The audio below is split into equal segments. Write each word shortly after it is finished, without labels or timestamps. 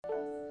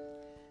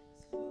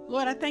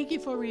Lord, I thank you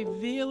for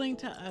revealing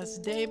to us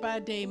day by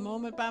day,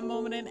 moment by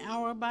moment, and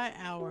hour by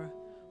hour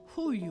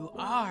who you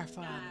are,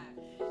 Father.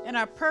 And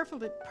our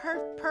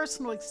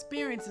personal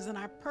experiences and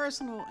our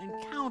personal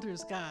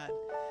encounters, God.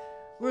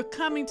 We're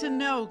coming to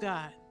know,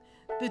 God,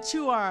 that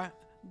you are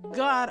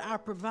God, our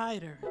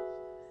provider.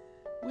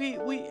 We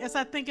as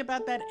I think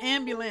about that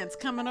ambulance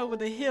coming over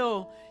the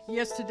hill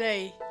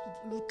yesterday,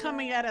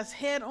 coming at us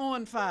head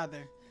on,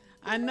 Father,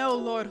 I know,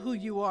 Lord, who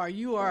you are.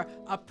 You are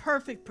a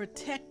perfect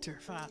protector,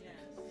 Father.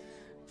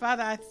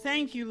 Father, I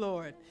thank you,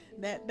 Lord,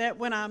 that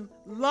when I'm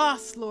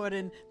lost, Lord,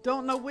 and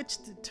don't know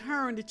which to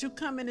turn, that you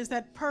come in as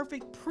that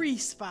perfect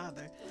priest,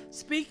 Father,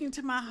 speaking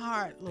to my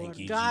heart, Lord,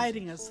 you,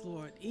 guiding Jesus. us,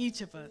 Lord,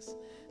 each of us.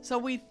 So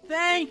we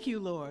thank you,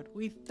 Lord.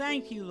 We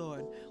thank you,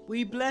 Lord.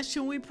 We bless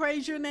you and we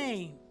praise your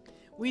name.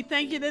 We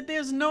thank you that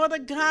there's no other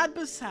God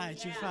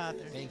besides you,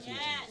 Father. Thank you,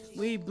 Jesus.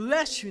 We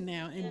bless you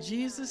now in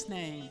Jesus'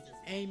 name.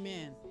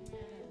 Amen.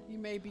 You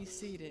may be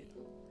seated.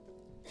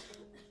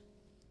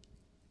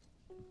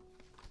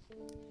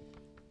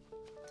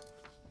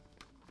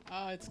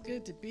 Oh, it's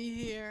good to be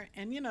here.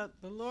 And you know,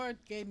 the Lord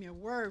gave me a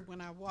word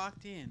when I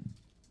walked in.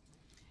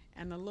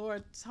 And the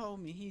Lord told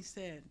me, he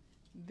said,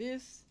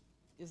 this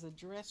is a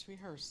dress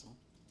rehearsal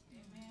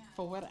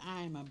for what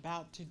I am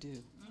about to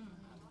do.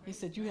 He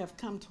said, you have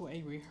come to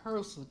a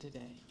rehearsal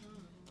today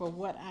for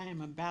what I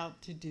am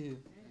about to do.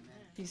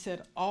 He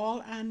said,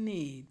 all I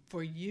need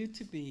for you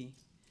to be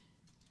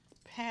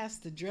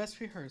past the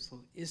dress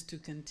rehearsal is to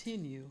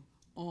continue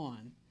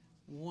on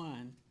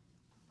one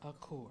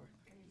accord.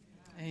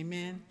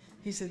 Amen.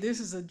 He said, this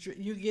is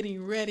you're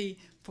getting ready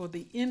for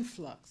the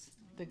influx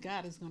that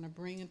God is going to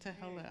bring into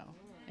Hillel.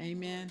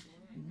 Amen.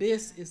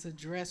 This is a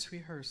dress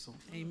rehearsal.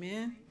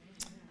 Amen.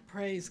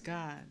 Praise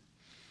God.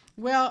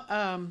 Well,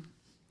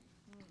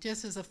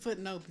 just as a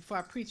footnote before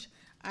I preach,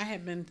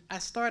 I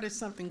started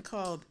something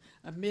called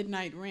a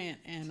midnight rant,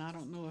 and I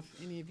don't know if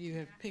any of you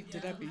have picked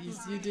it up.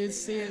 You did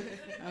see it?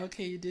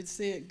 Okay, you did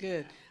see it.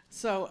 Good.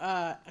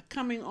 So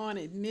coming on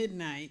at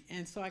midnight,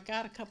 and so I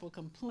got a couple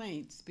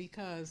complaints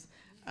because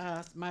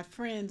my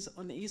friends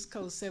on the East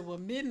Coast said, well,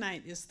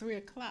 midnight is 3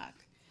 o'clock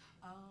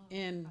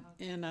in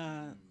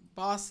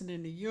Boston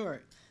and New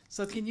York.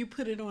 So can you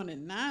put it on at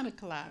 9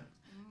 o'clock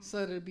so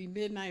it'll be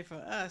midnight for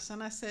us?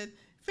 And I said,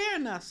 fair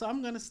enough. So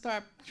I'm going to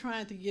start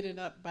trying to get it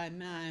up by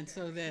 9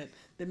 so that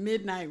the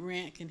midnight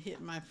rant can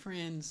hit my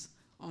friends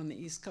on the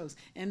East Coast.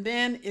 And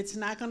then it's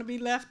not going to be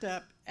left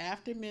up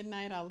after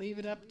midnight. I'll leave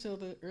it up till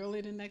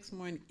early the next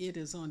morning. It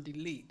is on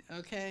delete,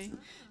 okay?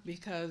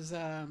 Because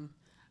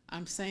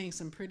I'm saying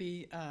some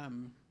pretty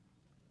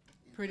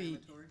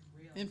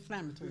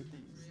inflammatory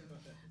things.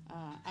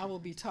 I will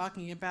be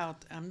talking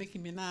about Nicki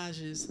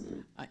Minaj's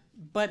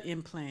butt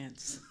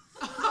implants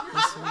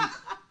this week.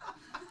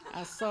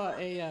 I saw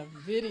a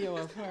video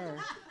of her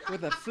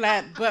with a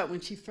flat butt when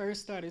she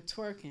first started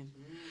twerking.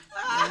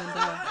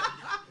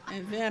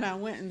 And then I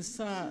went and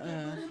saw,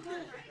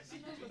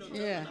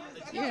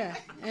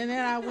 And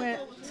then I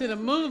went to the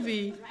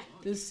movie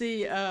to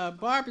see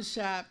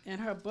Barbershop,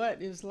 and her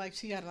butt is like,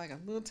 she got like a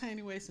little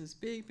tiny waist and this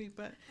big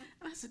butt.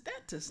 And I said,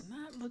 that does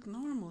not look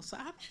normal. So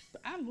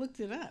I looked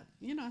it up.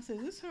 You know, I said,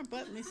 this is her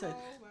butt? And they said,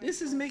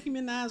 this is Nicki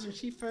Minaj when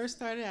she first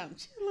started out. And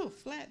she had a little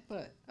flat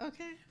butt,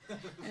 okay?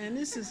 And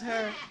this is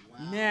her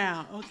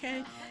now,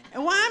 okay?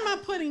 And why am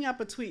I putting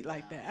up a tweet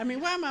like that? I mean,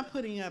 why am I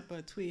putting up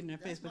a tweet in her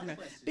Facebook?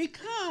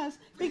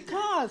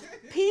 Because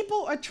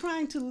people are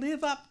trying to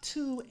live up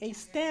to a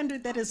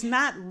standard that is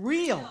not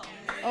real,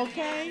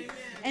 okay?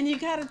 And you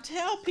got to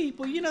tell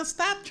people, you know,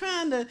 stop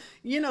trying to,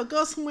 you know,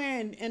 go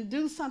somewhere and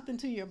do something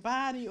to your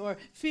body or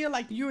feel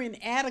like you're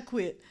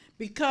inadequate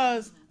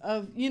because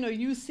of, you know,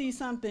 you see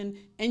something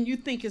and you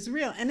think it's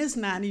real, and it's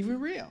not even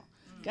real.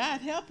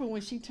 God help her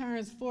when she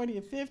turns 40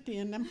 or 50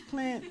 and them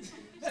plants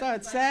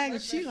start sagging.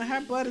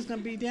 Her butt is going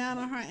to be down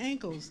on her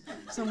ankles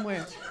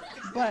somewhere.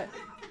 But,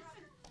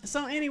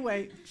 so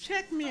anyway,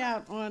 check me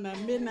out on a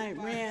Midnight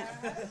Rant.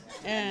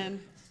 And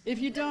if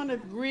you don't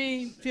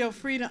agree, feel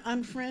free to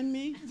unfriend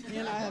me.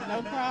 You know, I have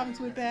no problems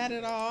with that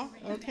at all,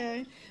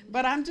 okay?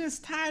 But I'm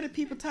just tired of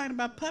people talking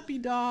about puppy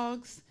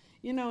dogs,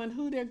 you know, and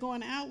who they're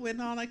going out with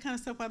and all that kind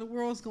of stuff while the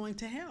world's going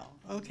to hell,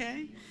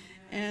 okay?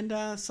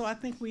 And so I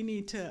think we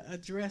need to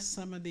address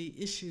some of the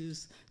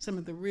issues, some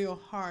of the real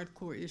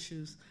hardcore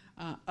issues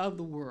of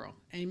the world,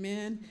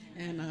 amen?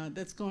 And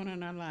that's going on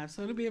in our lives.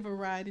 So it'll be a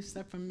variety of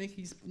stuff from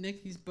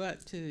Nikki's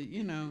butt to,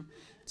 you know,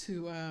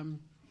 to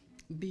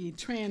the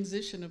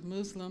transition of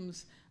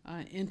Muslims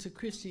into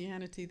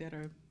Christianity that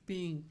are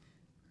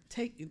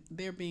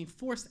they're being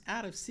forced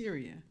out of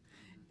Syria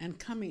and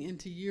coming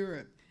into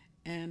Europe,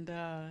 and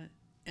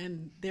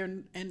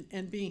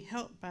being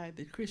helped by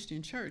the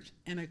Christian church,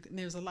 and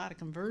there's a lot of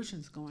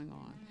conversions going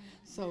on.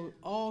 So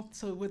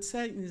what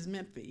Satan is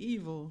meant for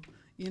evil,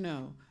 you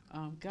know,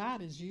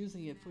 God is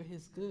using it for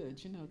his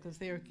good, you know, because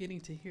they're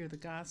getting to hear the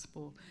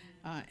gospel.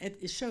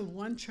 It showed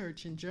one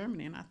church in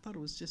Germany, and I thought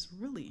it was just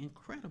really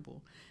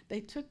incredible. They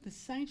took the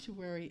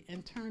sanctuary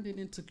and turned it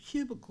into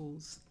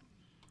cubicles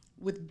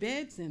with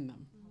beds in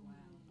them.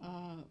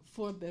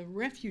 for the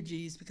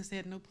refugees because they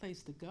had no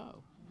place to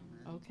go.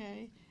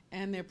 Okay?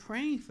 And they're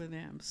praying for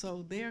them.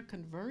 So they're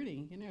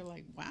converting. And they're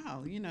like,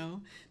 wow,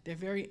 they're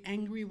very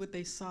angry what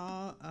they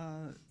saw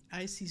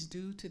ISIS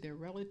do to their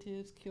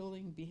relatives,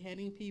 killing,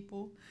 beheading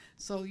people.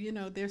 So,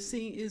 they're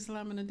seeing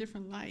Islam in a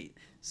different light.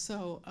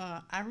 So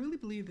I really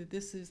believe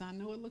that I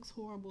know it looks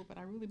horrible, but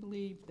I really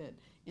believe that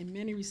in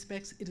many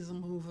respects it is a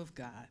move of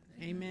God.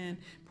 Amen.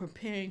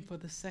 Preparing for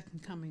the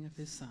second coming of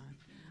his son.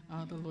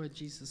 The Lord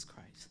Jesus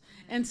Christ.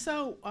 And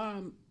so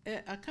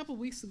a couple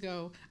weeks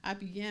ago, I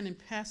began, and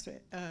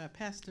Pastor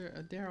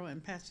Darrell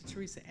and Pastor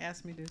Teresa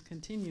asked me to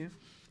continue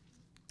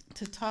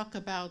to talk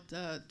about,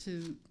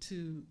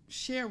 to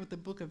share with the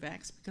book of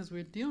Acts, because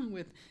we're dealing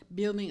with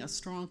building a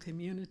strong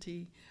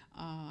community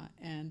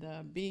and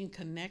being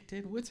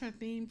connected. What's our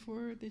theme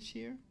for this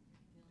year?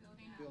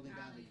 Building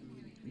godly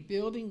community.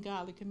 Building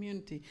godly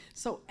community.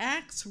 So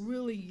Acts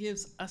really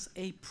gives us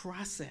a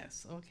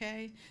process,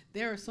 okay?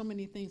 There are so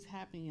many things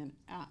happening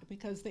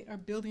because they are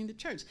building the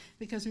church.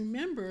 Because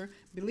remember,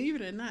 believe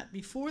it or not,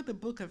 before the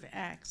book of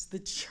Acts, the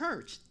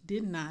church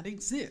did not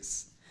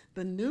exist.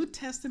 The New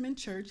Testament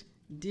church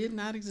did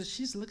not exist.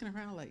 She's looking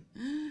around like,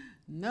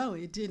 no,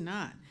 it did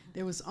not.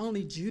 There was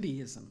only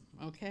Judaism,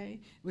 okay?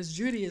 It was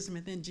Judaism,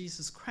 and then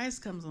Jesus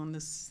Christ comes on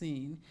the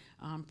scene,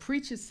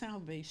 preaches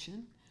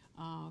salvation,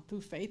 through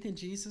faith in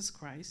Jesus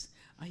Christ.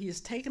 He is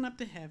taken up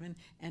to heaven,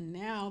 and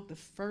now the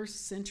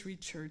first century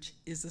church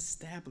is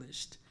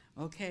established,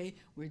 okay,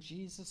 where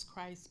Jesus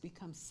Christ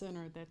becomes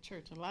center of that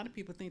church. A lot of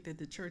people think that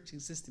the church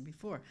existed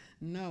before.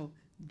 No,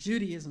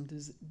 Judaism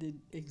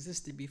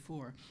existed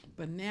before,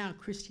 but now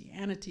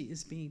Christianity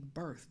is being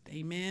birthed,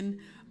 amen,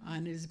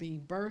 and it is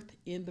being birthed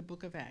in the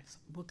book of Acts.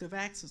 Book of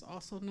Acts is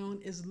also known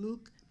as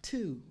Luke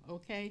 2,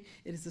 okay?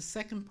 It is the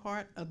second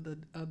part of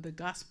the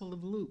Gospel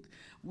of Luke,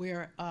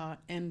 where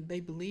and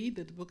they believe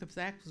that the book of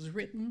Acts was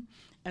written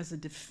as a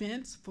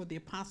defense for the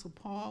Apostle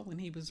Paul when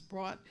he was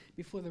brought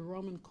before the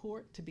Roman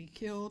court to be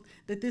killed,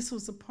 that this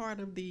was a part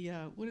of the,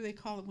 what do they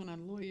call it when a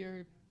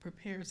lawyer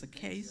prepares a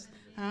case?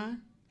 Huh?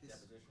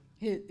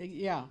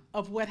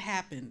 Of what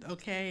happened,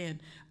 okay,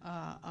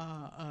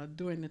 and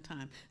during the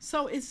time.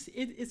 So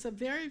it's a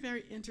very,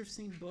 very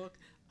interesting book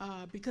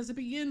because it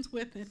begins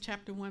with, in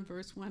chapter 1,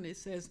 verse 1, it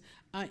says,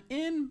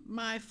 in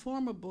my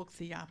former book,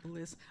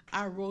 Theophilus,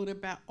 I wrote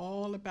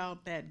all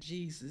about that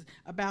Jesus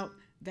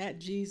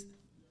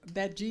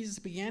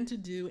began to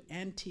do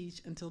and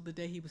teach until the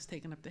day he was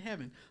taken up to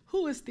heaven.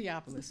 Who is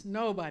Theophilus?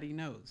 Nobody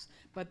knows.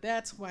 But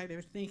that's why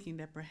they're thinking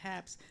that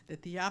perhaps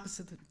that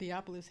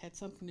Theophilus had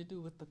something to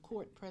do with the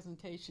court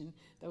presentation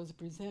that was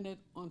presented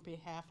on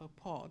behalf of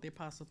Paul, the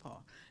Apostle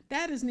Paul.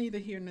 That is neither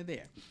here nor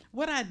there.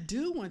 What I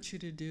do want you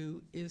to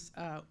do is,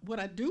 what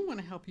I do want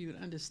to help you to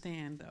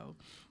understand, though,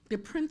 the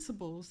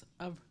principles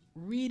of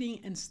reading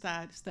and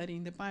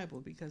studying the Bible,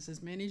 because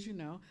as many as you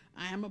know,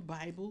 I am a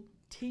Bible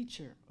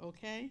teacher,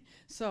 okay?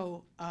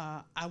 So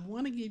I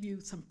want to give you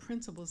some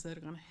principles that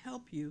are going to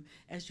help you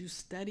as you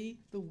study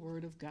the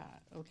Word of God,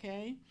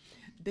 okay?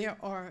 There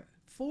are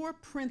 4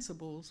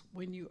 principles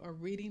when you are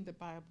reading the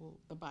Bible.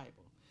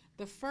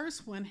 The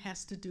first one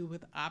has to do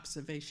with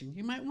observation.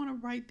 You might want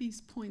to write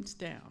these points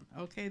down,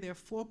 okay? There are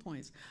 4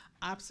 points.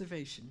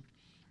 Observation.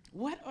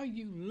 What are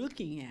you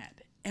looking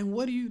at, and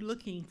what are you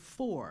looking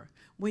for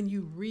when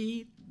you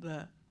read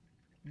the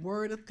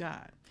Word of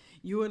God?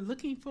 You are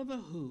looking for the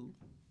who.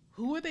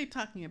 Who are they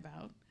talking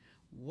about?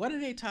 What are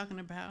they talking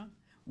about?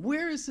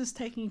 Where is this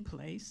taking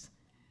place?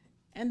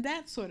 And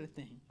that sort of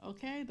thing,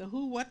 okay? The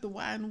who, what, the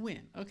why, and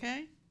when,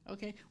 okay?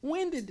 Okay,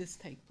 when did this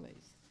take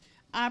place?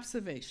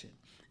 Observation.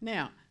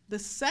 Now, the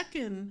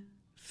second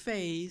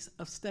phase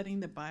of studying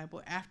the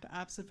Bible after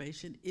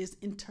observation is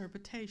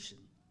interpretation.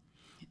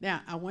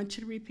 Now, I want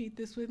you to repeat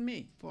this with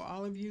me for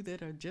all of you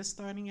that are just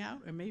starting out,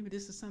 or maybe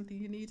this is something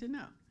you need to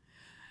know.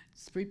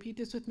 Just repeat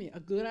this with me. A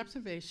good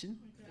observation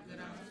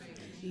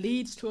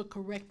leads to a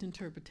correct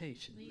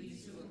interpretation.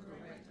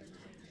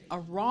 A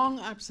wrong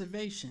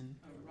observation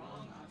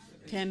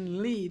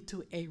can lead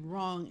to a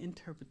wrong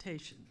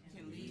interpretation.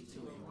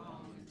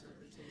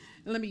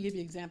 Let me give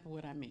you an example of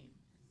what I mean.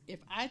 If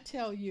I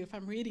tell you, if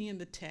I'm reading in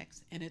the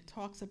text and it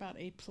talks about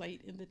a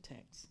plate in the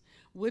text,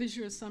 what is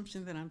your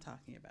assumption that I'm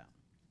talking about?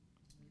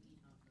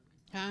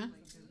 Huh?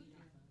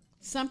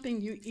 Something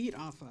you eat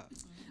off of.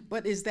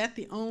 But is that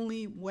the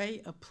only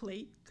way a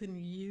plate can be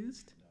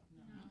used?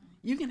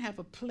 You can have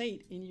a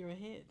plate in your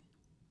head,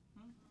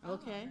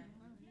 okay?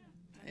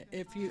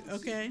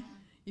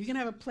 You can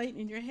have a plate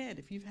in your head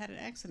if you've had an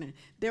accident.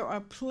 There are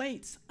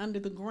plates under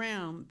the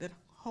ground that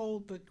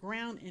hold the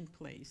ground in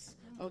place,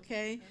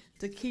 okay,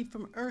 to keep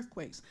from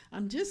earthquakes.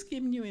 I'm just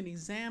giving you an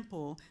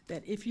example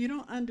that if you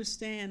don't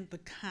understand the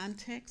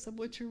context of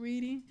what you're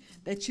reading,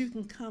 that you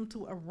can come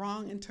to a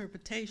wrong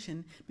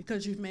interpretation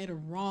because you've made a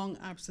wrong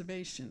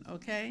observation,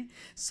 okay?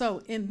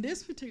 So in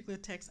this particular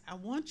text, I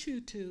want you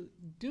to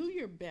do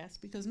your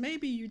best, because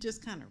maybe you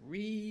just kind of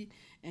read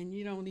and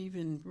you don't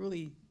even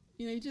really,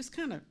 you're just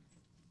kind of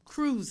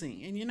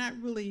cruising and you're not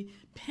really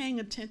paying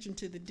attention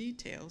to the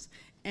details.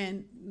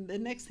 And the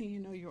next thing you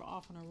know, you're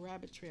off on a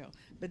rabbit trail.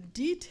 But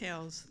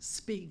details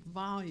speak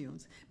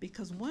volumes,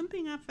 because one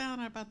thing I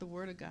found out about the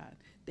Word of God,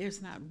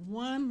 there's not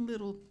one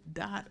little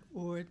dot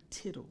or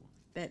tittle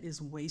that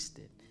is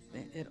wasted.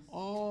 It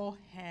all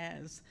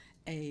has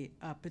a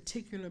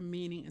particular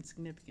meaning and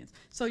significance.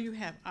 So you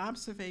have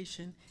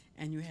observation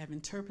and you have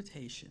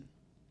interpretation.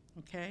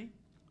 Okay?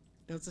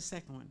 That's the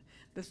second one.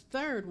 The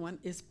third one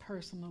is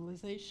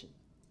personalization.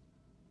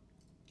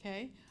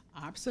 Okay?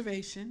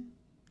 Observation,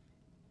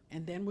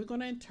 and then we're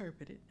going to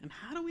interpret it. And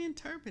how do we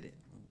interpret it?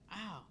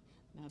 Wow.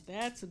 Now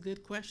that's a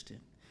good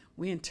question.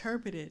 We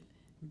interpret it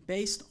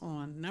based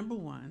on, number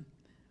one,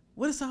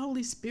 what is the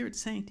Holy Spirit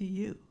saying to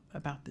you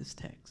about this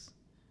text?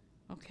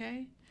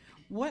 Okay?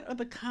 What are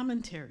the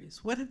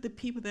commentaries? What have the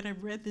people that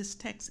have read this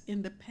text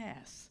in the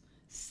past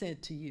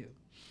said to you?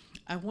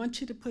 I want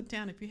you to put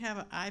down, if you have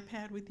an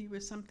iPad with you or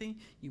something,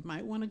 you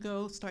might want to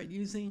go start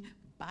using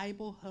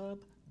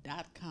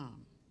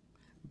BibleHub.com.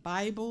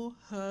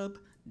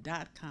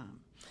 BibleHub.com.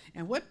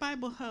 And what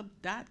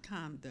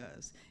BibleHub.com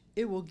does,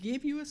 it will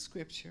give you a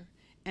scripture,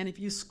 and if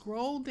you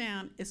scroll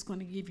down, it's going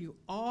to give you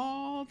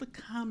all the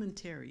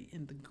commentary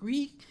in the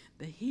Greek,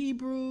 the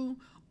Hebrew,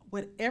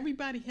 what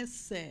everybody has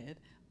said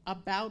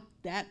about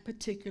that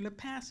particular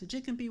passage.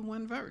 It can be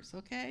one verse,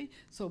 okay?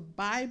 So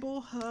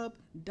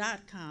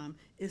BibleHub.com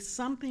is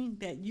something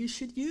that you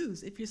should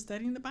use if you're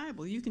studying the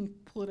Bible. You can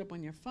pull it up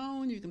on your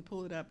phone, you can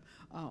pull it up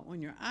on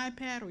your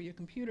iPad or your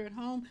computer at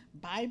home,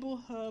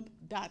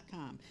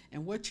 BibleHub.com.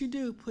 And what you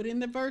do, put in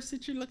the verse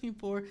that you're looking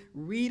for,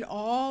 read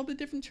all the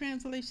different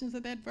translations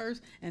of that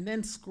verse, and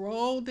then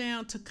scroll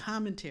down to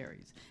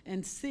commentaries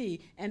and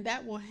see, and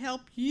that will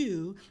help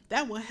you,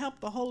 that will help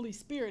the Holy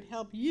Spirit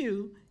help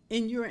you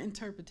in your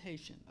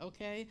interpretation,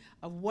 okay,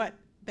 of what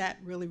that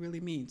really, really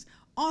means.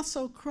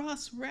 Also,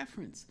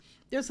 cross-reference.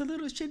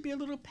 Should be a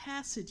little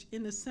passage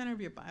in the center of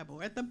your Bible,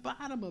 or at the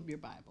bottom of your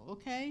Bible,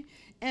 okay?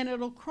 And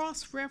it'll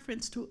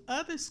cross-reference to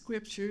other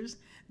scriptures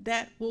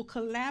that will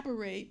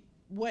collaborate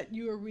what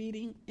you are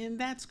reading in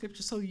that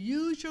scripture. So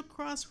use your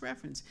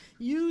cross-reference,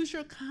 use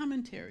your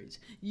commentaries,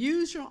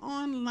 use your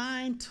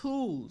online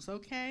tools,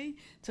 okay,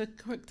 to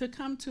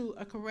come to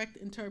a correct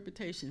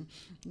interpretation.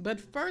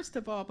 But first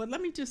of all, but let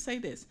me just say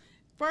this.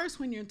 First,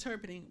 when you're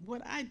interpreting,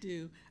 what I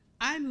do,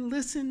 I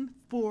listen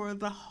for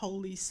the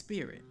Holy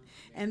Spirit.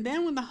 And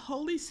then when the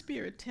Holy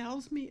Spirit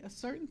tells me a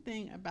certain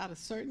thing about a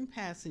certain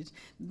passage,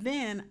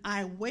 then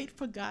I wait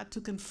for God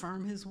to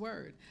confirm his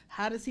word.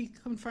 How does he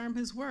confirm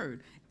his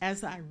word?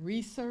 As I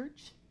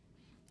research,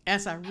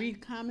 as I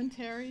read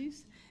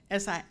commentaries,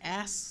 as I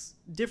ask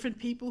different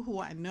people who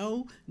I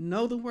know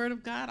the word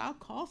of God. I'll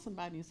call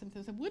somebody and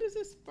sometimes say, what is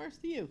this verse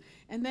to you?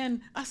 And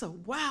then I say,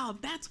 wow,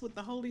 that's what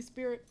the Holy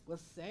Spirit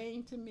was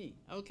saying to me.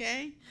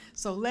 Okay?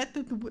 So let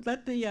the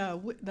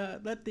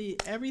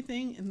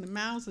everything in the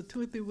mouths of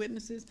 2 or 3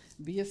 witnesses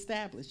be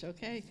established,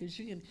 okay? Because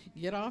you can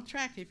get off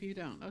track if you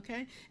don't,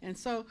 okay? And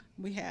so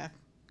we have,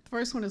 the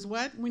first one is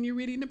what when you're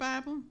reading the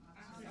Bible?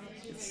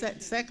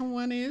 Second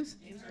one is?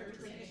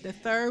 The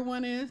third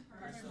one is?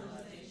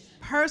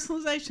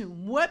 Personalization.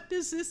 What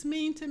does this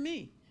mean to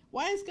me?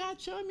 Why is God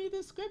showing me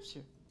this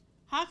scripture?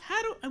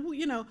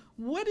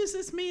 What does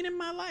this mean in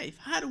my life?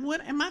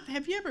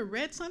 Have you ever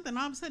read something,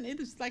 all of a sudden it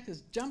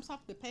jumps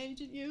off the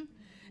page at you,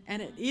 and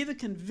it either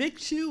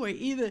convicts you or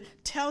either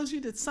tells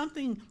you that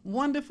something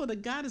wonderful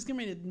that God is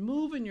going to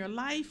move in your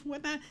life,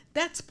 whatnot?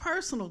 That's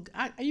personal.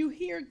 You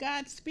hear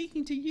God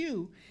speaking to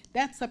you.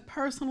 That's a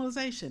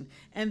personalization.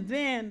 And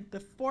then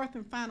the fourth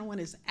and final one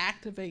is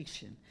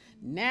activation.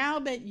 Now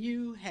that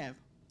you have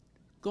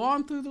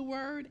gone through the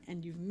word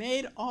and you've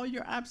made all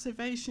your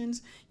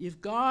observations, you've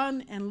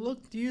gone and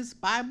used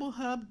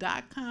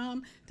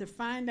BibleHub.com to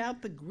find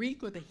out the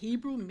Greek or the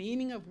Hebrew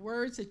meaning of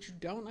words that you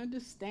don't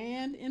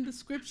understand in the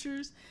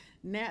scriptures.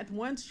 Now,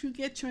 once you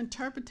get your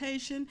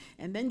interpretation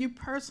and then you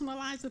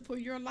personalize it for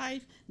your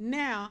life,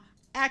 now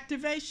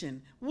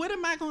activation. What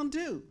am I going to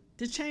do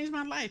to change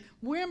my life?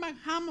 When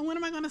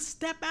am I going to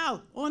step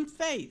out on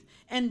faith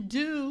and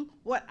do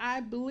what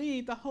I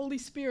believe the Holy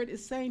Spirit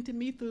is saying to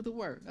me through the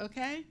word,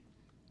 okay?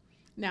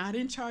 Now, I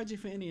didn't charge you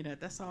for any of that.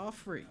 That's all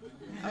free,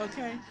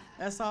 okay?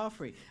 That's all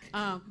free.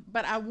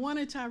 But I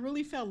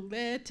really felt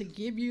led to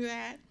give you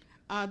that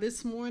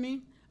this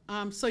morning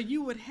so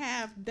you would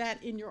have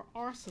that in your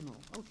arsenal,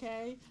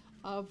 okay?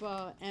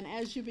 And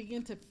as you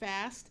begin to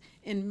fast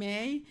in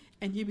May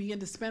and you begin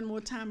to spend more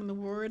time in the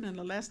Word and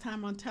less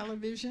time on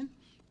television,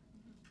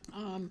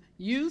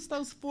 use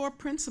those 4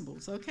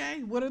 principles,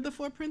 okay? What are the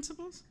 4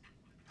 principles?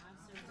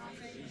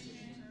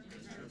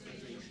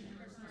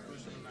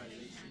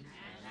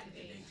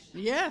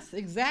 Yes,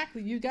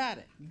 exactly. You got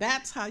it.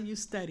 That's how you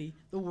study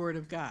the Word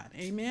of God.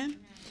 Amen?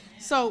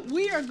 So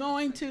we are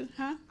going to,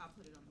 I'll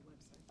put it on the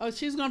website. Oh,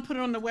 she's going to put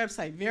it on the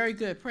website. Very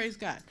good. Praise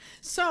God.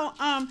 So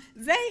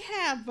they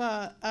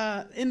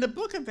have, in the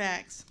book of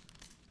Acts,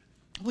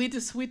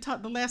 we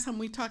talked the last time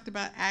we talked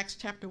about Acts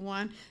chapter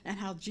 1 and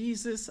how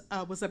Jesus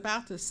was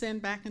about to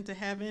ascend back into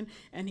heaven,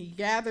 and he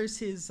gathers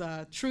his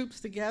troops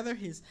together,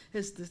 his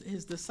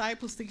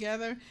disciples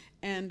together,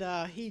 and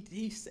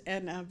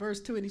verse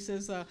 2, and he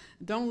says,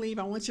 don't leave,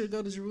 I want you to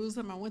go to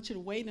Jerusalem, I want you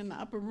to wait in the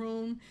upper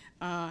room.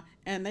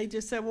 And they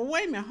just said, well,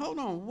 wait a minute, hold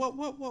on,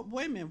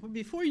 wait a minute,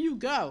 before you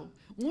go,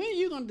 when are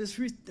you going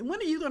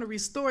to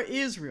restore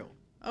Israel?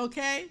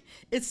 Okay,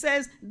 it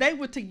says they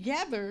were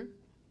together,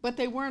 but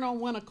they weren't on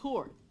one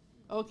accord,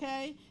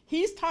 okay?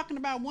 He's talking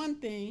about one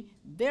thing.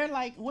 They're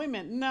like, wait a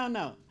minute,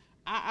 no.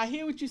 I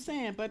hear what you're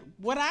saying, but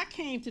what I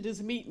came to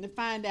this meeting to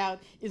find out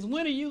is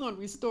when are you going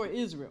to restore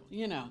Israel,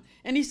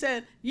 And he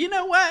said, you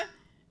know what?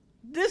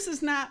 This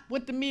is not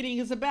what the meeting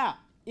is about,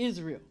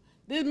 Israel.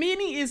 The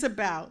meeting is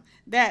about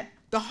that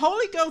the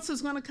Holy Ghost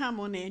is going to come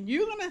on in.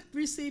 You're going to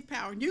receive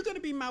power. You're going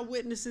to be my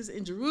witnesses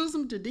in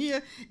Jerusalem,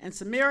 Judea, and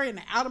Samaria, and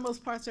the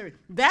outermost parts of it.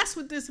 That's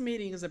what this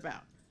meeting is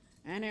about.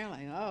 And they're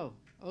like, oh.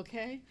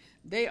 Okay,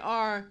 they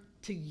are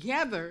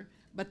together,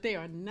 but they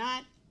are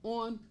not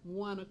on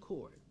one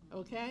accord.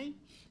 Okay,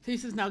 so he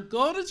says, now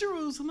go to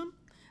Jerusalem,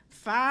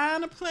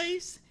 find a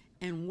place,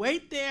 and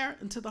wait there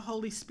until the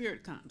Holy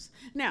Spirit comes.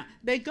 Now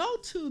they go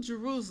to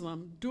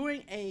Jerusalem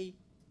during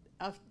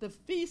the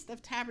Feast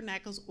of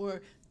Tabernacles,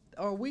 or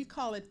we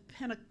call it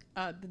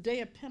the Day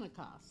of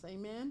Pentecost.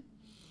 Amen.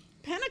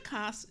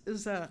 Pentecost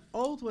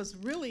was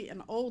really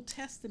an Old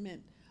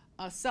Testament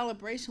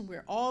celebration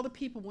where all the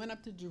people went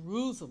up to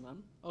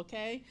Jerusalem,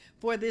 okay,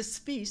 for this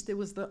feast. It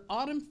was the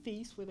autumn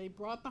feast where they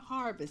brought the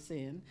harvest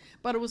in,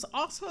 but it was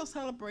also a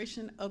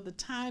celebration of the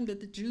time that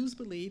the Jews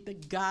believed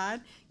that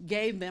God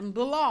gave them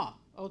the law,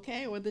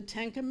 okay, or the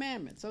 10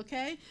 Commandments,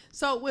 okay?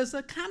 So it was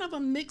a kind of a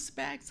mixed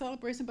bag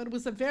celebration, but it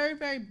was a very,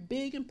 very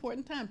big,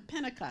 important time,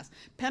 Pentecost.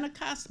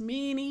 Pentecost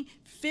meaning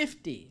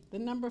 50. The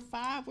number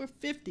 5 were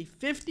 50.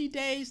 50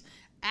 days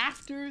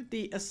after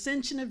the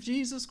ascension of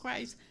Jesus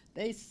Christ,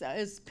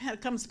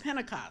 comes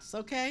Pentecost,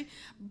 okay?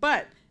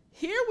 But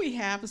here we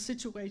have a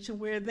situation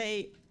where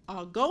they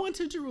go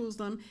into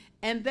Jerusalem,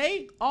 and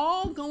they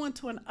all go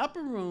into an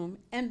upper room,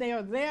 and they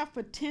are there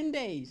for 10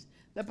 days.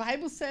 The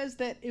Bible says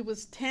that it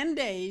was 10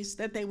 days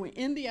that they were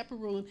in the upper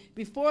room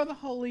before the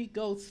Holy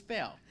Ghost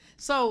fell.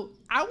 So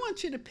I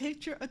want you to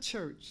picture a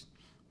church.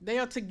 They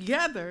are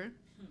together,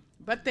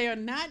 but they are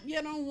not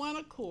yet on one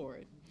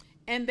accord,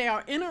 and they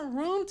are in a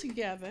room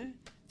together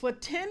for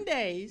 10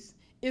 days.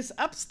 It's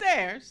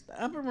upstairs,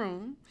 the upper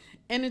room,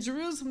 and in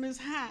Jerusalem is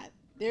hot.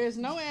 There is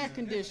no air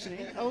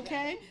conditioning,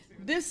 okay?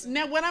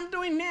 Now what I'm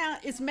doing now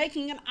is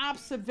making an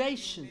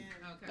observation,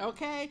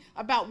 okay,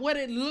 about what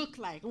it looked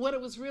like, what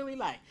it was really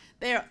like.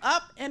 They're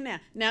up and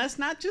down. Now it's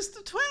not just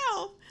the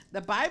 12.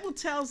 The Bible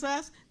tells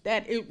us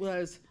that it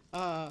was,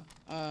 let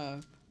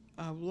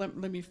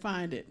me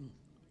find it.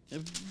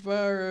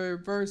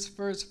 Verse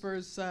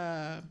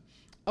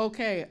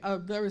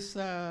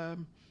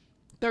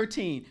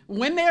 13.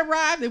 When they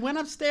arrived, they went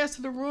upstairs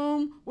to the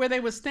room where they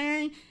were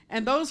staying,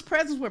 and those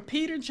present were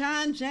Peter,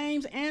 John,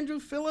 James, Andrew,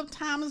 Philip,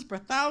 Thomas,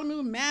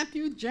 Bartholomew,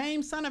 Matthew,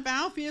 James, son of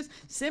Alphaeus,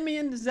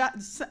 Simon the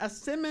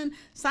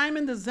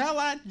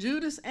Zealot,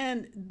 Judas,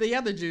 and the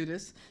other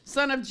Judas,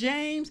 son of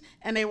James,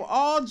 and they were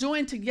all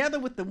joined together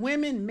with the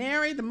women,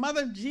 Mary, the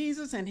mother of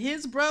Jesus, and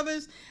his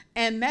brothers.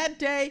 And that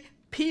day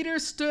Peter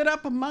stood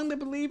up among the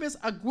believers,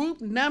 a group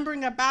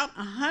numbering about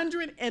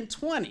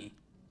 120.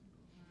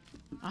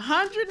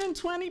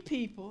 120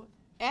 people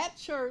at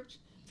church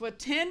for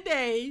 10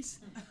 days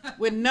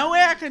with no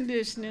air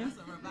conditioning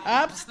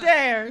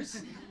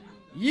upstairs.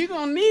 You're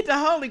going to need the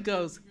Holy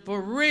Ghost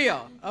for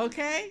real,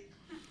 okay?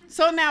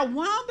 So now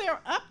while they're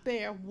up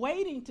there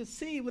waiting to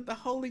see with the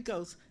Holy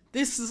Ghost,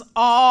 this is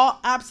all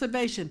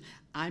observation.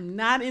 I'm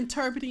not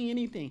interpreting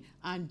anything.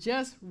 I'm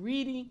just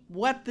reading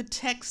what the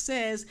text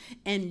says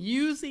and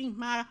using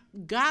my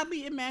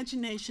godly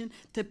imagination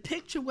to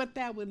picture what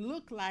that would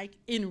look like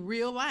in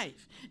real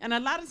life. And a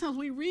lot of times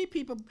we read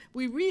it,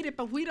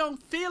 but we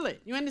don't feel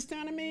it. You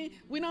understand what I mean?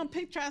 We don't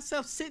picture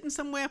ourselves sitting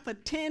somewhere for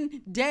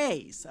 10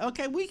 days.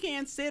 Okay, we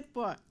can't sit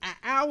for an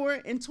hour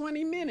and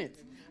 20 minutes.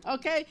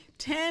 Okay,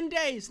 10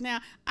 days. Now,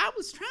 I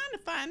was trying to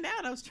find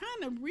out. I was trying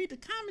to read the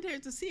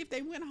commentaries to see if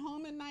they went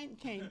home at night and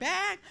came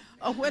back,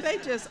 or were they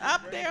just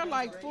up there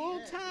like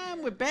full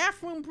time with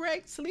bathroom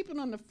breaks, sleeping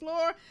on the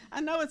floor. I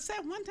know it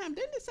said one time,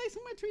 didn't it say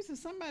somewhere, Teresa,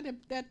 somebody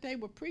that they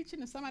were preaching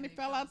and somebody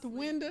fell out the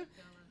window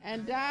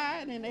and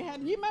died, and they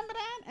had, you remember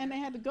that? And they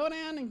had to go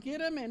down and get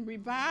them and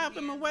revive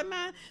them and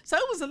whatnot. So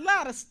it was a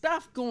lot of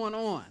stuff going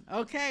on,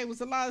 okay? It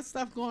was a lot of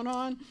stuff going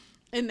on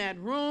in that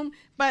room.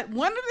 But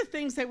one of the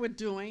things they were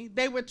doing,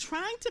 they were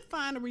trying to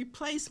find a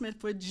replacement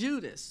for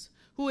Judas,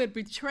 who had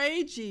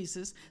betrayed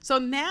Jesus. So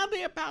now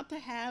they're about to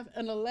have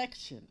an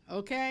election,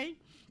 okay?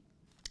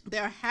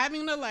 They're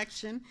having an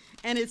election,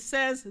 and it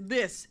says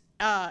this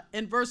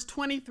in verse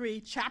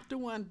 23, chapter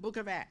 1, book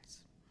of Acts.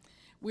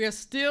 We are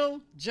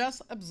still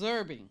just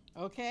observing,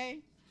 okay?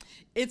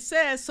 It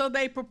says, so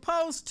they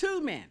proposed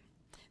 2 men,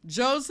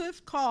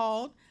 Joseph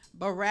called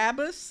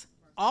Barabbas,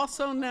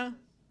 also known,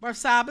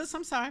 Barsabbas,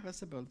 I'm sorry, I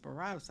said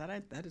Barabbas,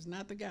 that is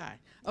not the guy,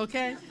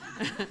 okay?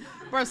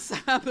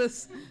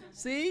 Barsabbas,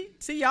 see,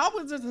 y'all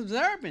was just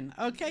observing,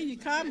 okay? You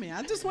caught me.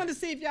 I just wanted to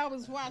see if y'all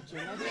was watching,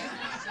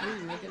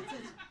 okay?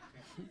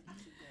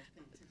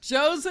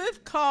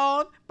 Joseph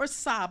called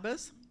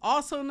Barsabbas,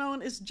 also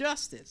known as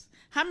Justus.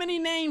 How many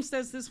names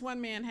does this one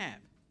man have?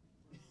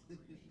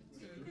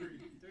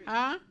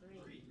 Huh?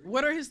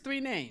 What are his 3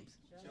 names?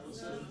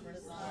 Joseph,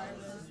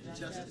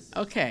 Justus.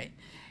 Okay.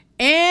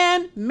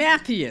 And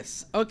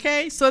Matthias,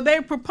 okay? So they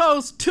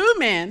proposed 2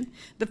 men.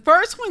 The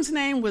first one's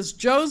name was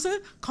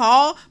Joseph,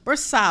 called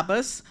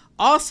Barsabbas,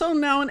 also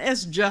known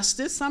as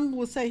Justus. Some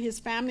will say his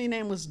family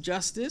name was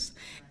Justus,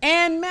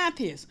 and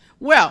Matthias.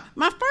 Well,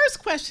 my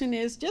first question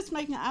is, just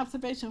making an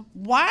observation,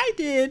 why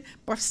did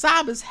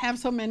Barsabbas have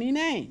so many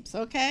names,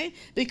 okay?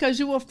 Because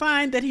you will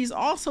find that he's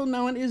also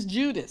known as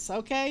Judas,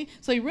 okay?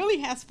 So he really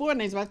has 4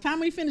 names. By the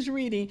time we finish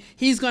reading,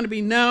 he's going to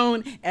be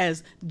known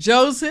as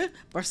Joseph,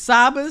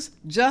 Barsabbas,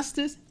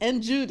 Justus,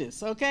 and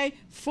Judas, okay?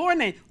 4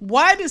 names.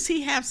 Why does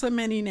he have so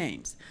many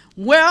names?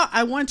 Well,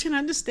 I want you to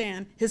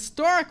understand,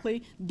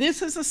 historically,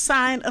 this is a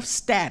sign of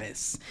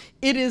status.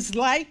 It is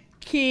like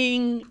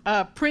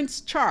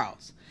Prince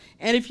Charles.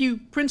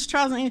 And Prince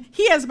Charles,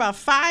 he has about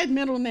 5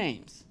 middle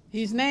names.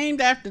 He's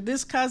named after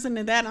this cousin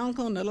and that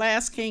uncle and the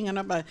last king.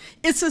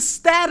 It's a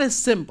status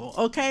symbol,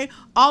 okay?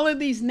 All of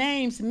these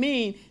names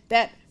mean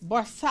that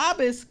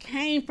Barsabbas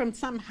came from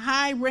some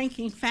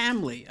high-ranking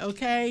family,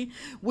 okay,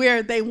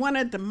 where they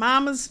wanted the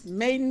mama's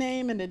maiden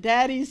name and the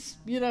daddy's,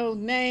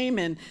 name,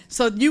 and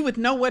so you would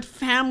know what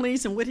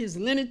families and what his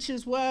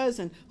lineages was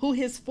and who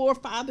his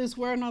forefathers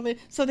were and all that.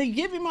 So they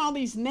give him all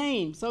these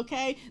names,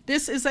 okay?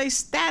 This is a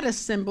status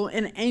symbol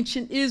in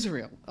ancient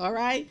Israel, all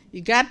right?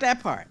 You got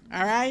that part,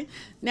 all right?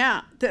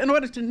 Now, in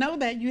order to know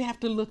that, you have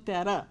to look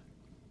that up.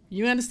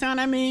 You understand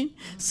what I mean?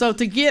 So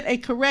to get a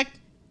correct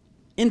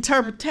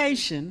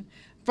interpretation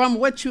from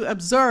what you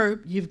observe,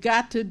 you've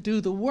got to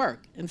do the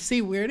work and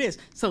see where it is.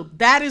 So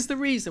that is the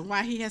reason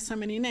why he has so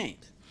many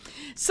names.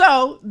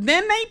 So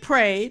then they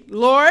prayed,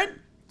 Lord,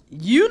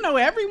 you know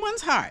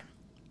everyone's heart.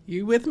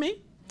 You with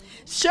me?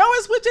 Show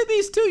us which of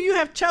these 2 you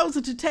have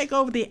chosen to take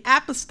over the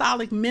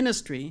apostolic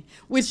ministry,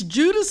 which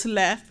Judas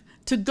left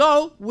to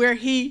go where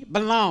he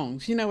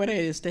belongs. You know what it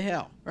is, to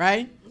hell,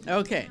 right?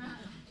 Okay.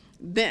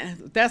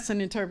 That's an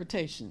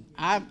interpretation.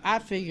 I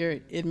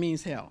figure it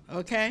means hell,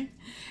 okay?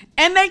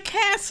 And they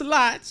cast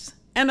lots,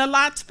 and the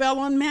lots fell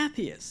on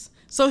Matthias.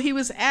 So he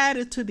was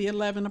added to the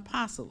 11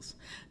 apostles.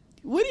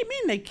 What do you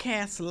mean they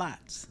cast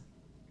lots?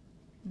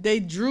 They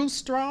drew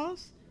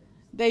straws?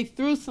 They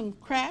threw some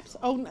craps?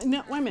 Oh,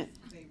 no, wait a minute.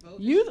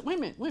 Wait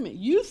a minute.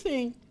 You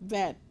think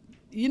that,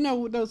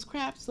 those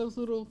craps, those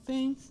little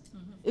things,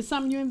 is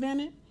something you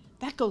invented?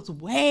 That goes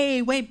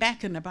way, way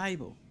back in the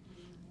Bible.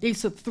 They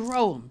used to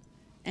throw them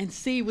and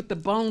see what the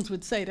bones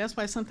would say. That's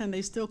why sometimes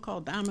they still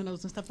call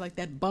dominoes and stuff like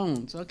that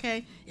bones,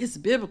 okay? It's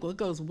biblical. It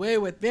goes way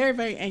with very,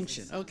 very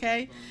ancient,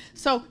 okay?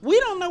 So we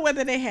don't know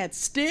whether they had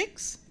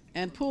sticks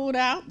and pulled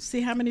out,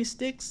 see how many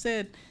sticks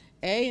said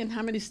A and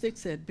how many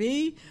sticks said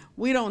B.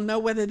 We don't know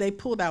whether they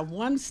pulled out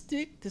 1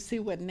 stick to see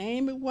what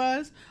name it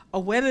was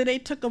or whether they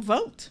took a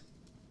vote.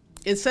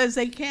 It says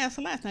they cast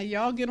lots. Now,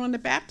 y'all get on the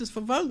Baptists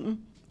for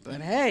voting. But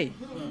hey,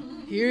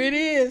 here it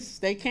is.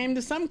 They came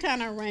to some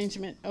kind of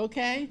arrangement,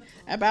 okay,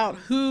 about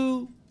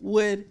who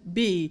would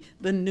be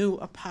the new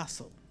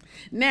apostle.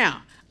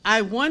 Now,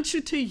 I want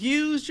you to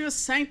use your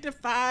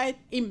sanctified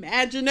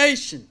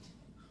imagination.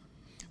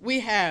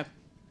 We have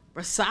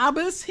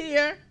Barsabbas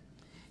here,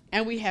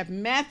 and we have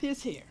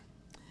Matthias here.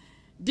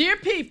 Dear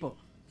people,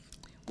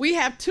 we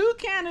have 2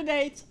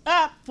 candidates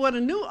up for the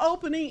new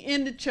opening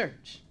in the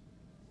church.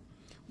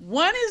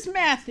 One is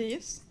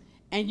Matthias,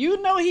 and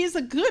you know he's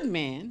a good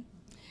man,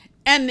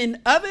 and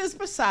then other is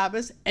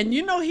Barsabbas, and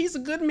you know he's a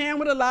good man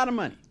with a lot of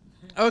money,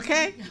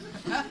 okay?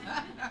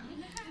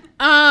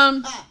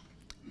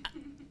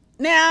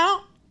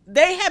 Now,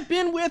 they have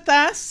been with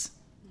us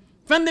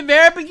from the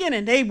very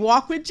beginning. They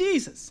walked with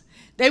Jesus.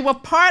 They were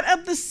part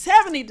of the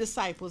 70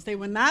 disciples. They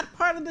were not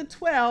part of the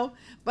 12,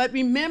 but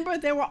remember,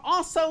 there were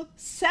also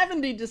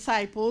 70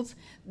 disciples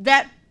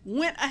that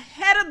went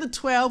ahead of the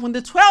 12. When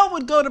the 12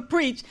 would go to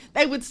preach,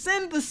 they would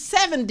send the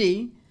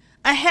 70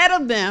 ahead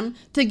of them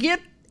to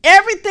get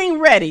everything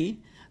ready.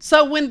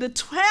 So when the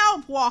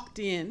 12 walked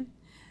in,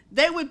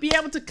 they would be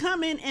able to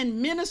come in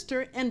and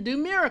minister and do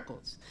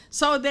miracles.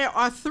 So there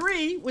are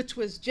 3, which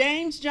was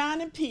James,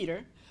 John, and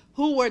Peter,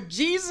 who were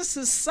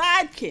Jesus'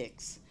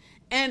 sidekicks.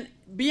 And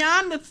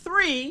beyond the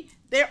 3,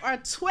 there are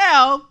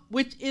 12,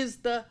 which is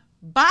the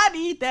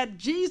body that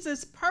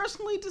Jesus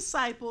personally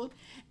discipled.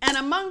 And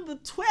among the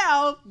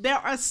 12, there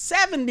are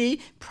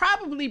 70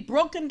 probably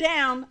broken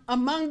down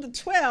among the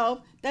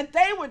 12 that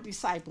they were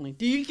discipling.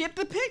 Do you get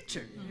the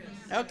picture?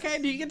 Yes.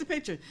 Okay, do you get the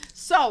picture?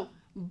 So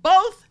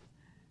both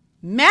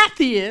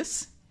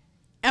Matthias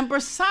and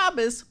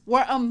Barsabbas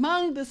were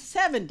among the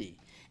 70,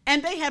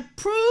 and they had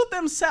proved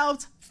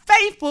themselves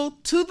faithful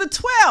to the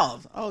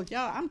 12. Oh,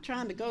 y'all, I'm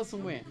trying to go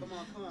somewhere. Come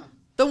on.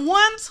 The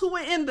ones who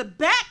were in the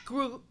back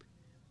group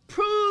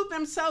proved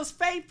themselves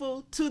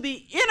faithful to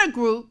the inner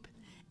group,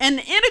 and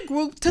the inner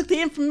group took the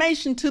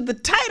information to the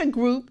tighter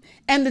group,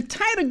 and the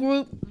tighter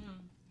group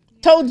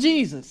told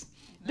Jesus.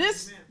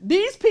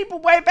 These people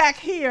way back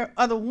here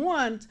are the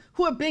ones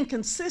who have been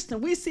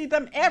consistent. We see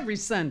them every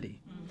Sunday.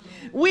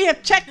 We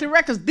have checked the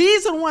records.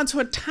 These are the ones who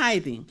are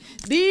tithing.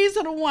 These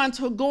are the ones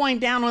who are going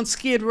down on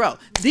Skid Row.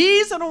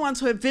 These are the ones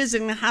who are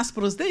visiting the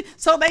hospitals.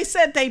 So they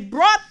said they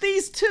brought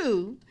these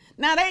two.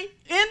 Now they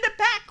in the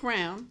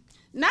background,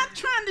 not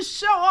trying to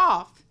show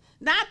off,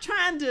 not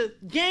trying to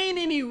gain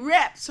any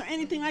reps or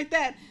anything like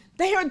that.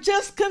 They are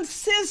just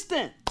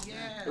consistent.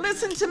 Yeah.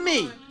 Listen to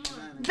me.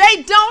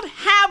 They don't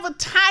have a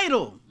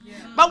title. Yeah.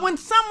 But when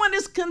someone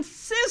is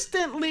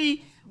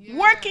consistently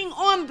working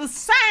on the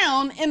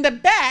sound in the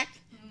back,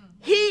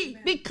 he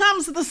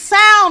becomes the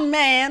sound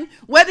man,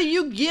 whether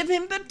you give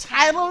him the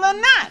title or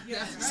not.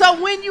 Yes.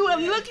 So when you are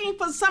looking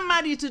for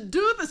somebody to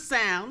do the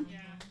sound,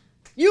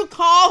 you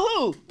call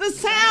who? The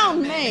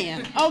sound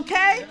man,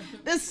 okay?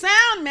 The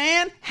sound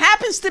man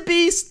happens to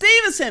be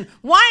Stevenson.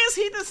 Why is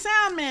he the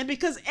sound man?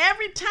 Because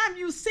every time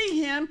you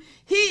see him,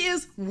 he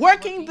is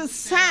working the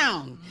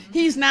sound.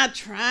 He's not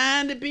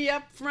trying to be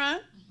up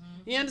front.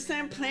 You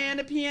understand? Playing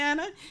the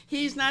piano.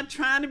 He's not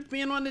trying to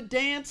be on the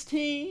dance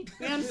team.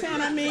 You understand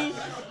what I mean?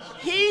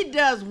 He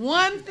does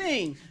one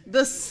thing,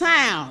 the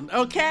sound,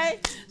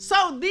 okay?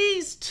 So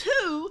these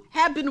two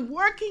have been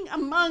working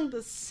among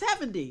the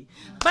 70,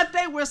 but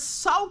they were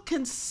so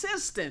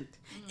consistent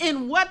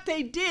in what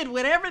they did.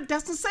 Whatever, it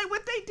doesn't say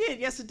what they did.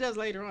 Yes, it does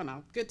later on.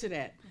 I'll get to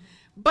that.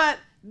 But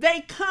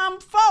they come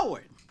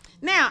forward.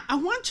 Now, I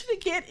want you to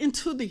get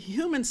into the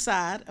human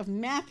side of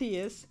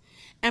Matthias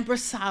and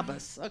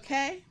Barsabbas,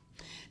 okay?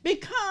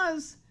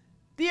 Because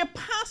the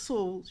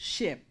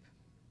apostleship,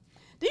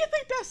 do you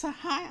think that's a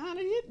high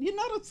honor? You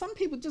know that some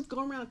people just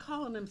go around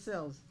calling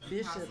themselves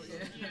bishops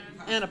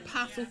and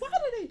apostles. Why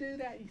do they do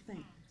that, you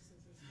think?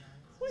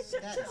 What do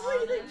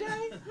you think,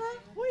 Jay? Huh?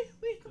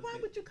 Why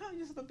would you call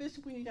yourself a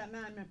bishop when you got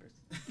 9 members?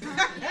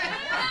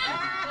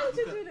 Why would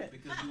you do that?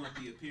 Because you want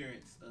the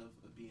appearance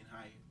of being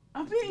higher.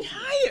 Of being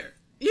higher.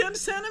 You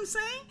understand what I'm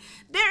saying?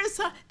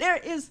 There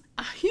is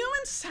a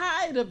human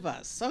side of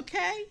us,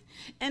 okay?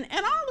 And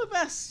all of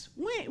us,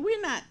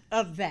 we're not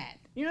of that.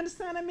 You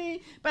understand what I mean?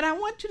 But I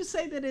want you to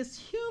say that it's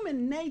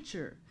human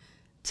nature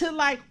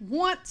to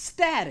want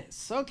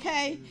status,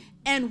 okay?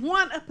 And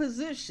want a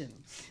position.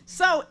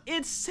 So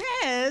it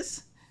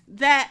says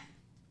that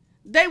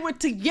they were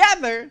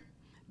together,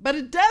 but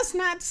it does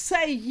not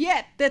say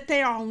yet that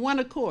they are on one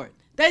accord.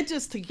 They're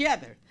just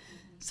together.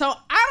 So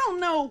I don't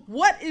know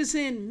what is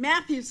in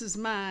Matthias's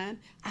mind.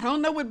 I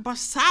don't know what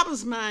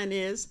Barsabbas' mind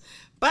is,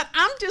 but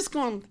I'm just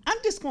going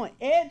to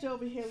edge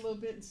over here a little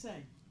bit and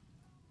say,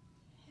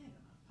 hey, an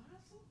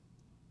apostle?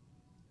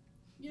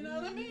 You know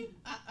what I mean?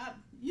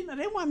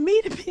 They want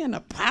me to be an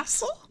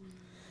apostle,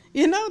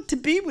 to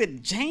be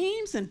with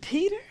James and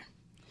Peter.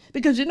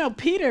 Because,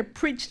 Peter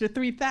preached to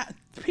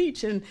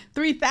 3,000, and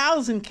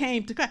 3,000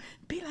 came to Christ.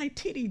 Be like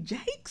T.D.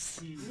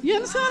 Jakes. You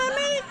understand what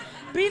I mean?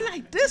 Be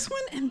like this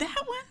one and that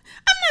one.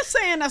 I'm not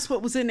saying that's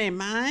what was in their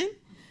mind,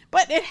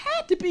 but it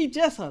had to be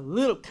just a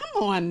little.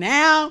 Come on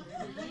now.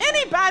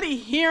 Anybody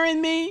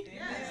hearing me?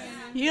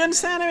 You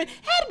understand what I mean?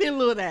 Had to be a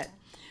little of that.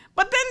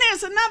 But then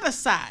there's another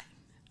side,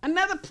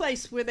 another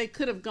place where they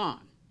could have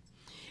gone.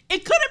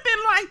 It could have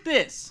been like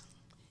this.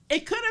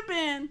 It could have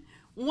been,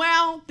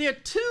 well, there are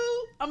 2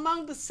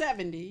 among the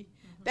 70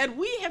 that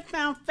we have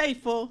found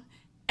faithful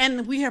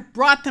and we have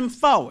brought them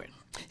forward.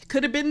 It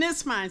could have been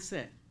this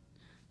mindset.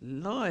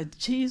 Lord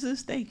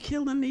Jesus, they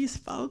killing these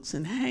folks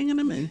and hanging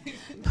them and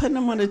putting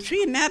them on a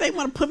tree. Now they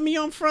want to put me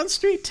on Front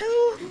Street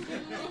too?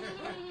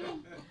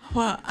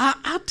 Well,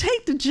 I'll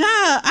take the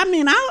job. I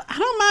mean, I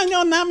don't mind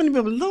your nominee,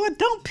 but Lord,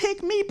 don't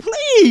pick me,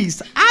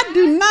 please. I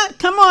do not.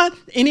 Come on.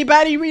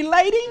 Anybody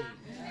relating?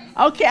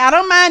 Okay, I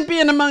don't mind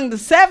being among the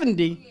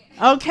 70.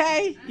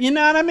 Okay, you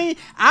know what I mean?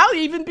 I'll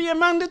even be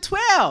among the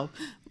 12.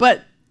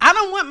 But I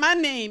don't want my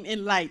name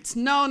in lights.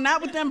 No,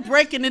 not with them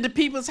breaking into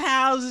people's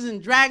houses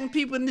and dragging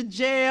people into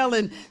jail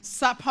and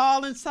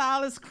Paul and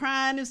Silas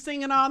crying and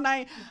singing all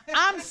night.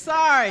 I'm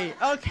sorry,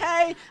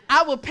 okay?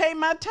 I will pay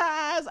my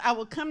tithes. I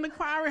will come to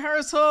choir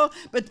rehearsal.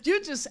 But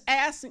you just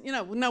ask,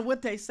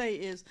 what they say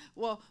is,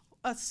 well,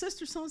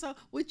 Sister so-and-so,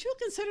 would you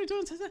consider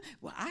doing something?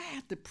 Well, I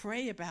have to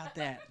pray about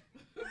that.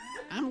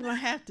 I'm going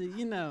to have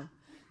to,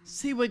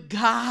 see what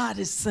God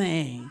is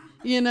saying,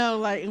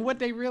 and what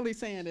they really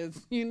saying is,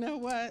 you know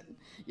what?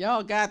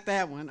 Y'all got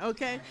that one,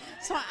 okay?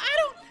 So I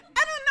don't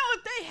know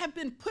if they have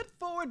been put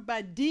forward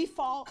by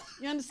default,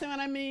 you understand what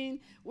I mean?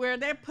 Where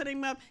they're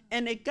putting them up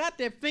and they got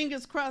their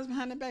fingers crossed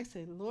behind their back,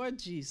 say, Lord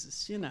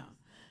Jesus,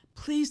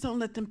 please don't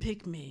let them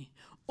pick me.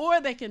 Or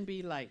they can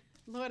be like,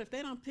 Lord, if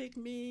they don't pick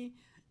me,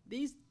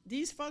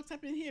 these folks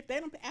up in here, if they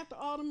don't, after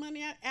all the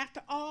money,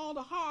 after all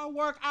the hard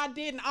work I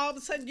did, and all of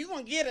a sudden you're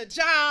going to get a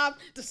job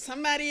to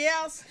somebody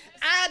else?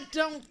 I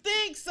don't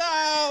think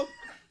so.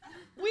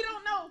 We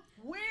don't know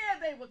where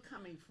they were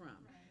coming from.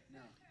 No.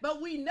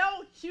 But we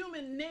know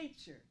human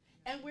nature.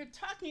 And we're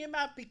talking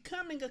about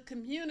becoming a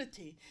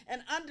community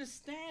and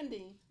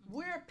understanding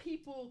where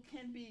people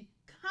can be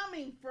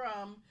coming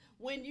from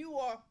when you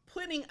are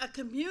putting a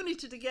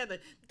community together.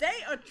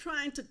 They are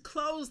trying to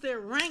close their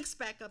ranks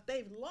back up.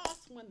 They've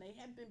lost when they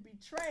have been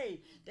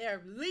betrayed.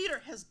 Their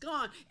leader has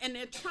gone, and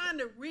they're trying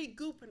to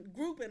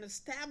regroup and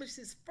establish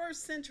this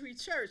first century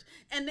church.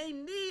 And they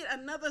need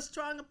another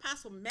strong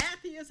apostle.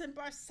 Matthias and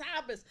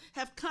Barsabbas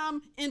have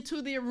come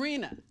into the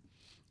arena.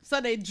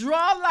 So they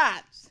draw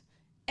lots,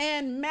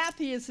 and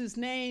Matthias'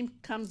 name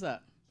comes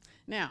up.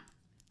 Now,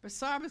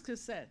 Barsabbas could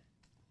say,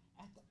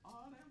 after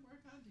all that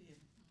work I did,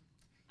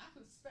 I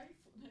was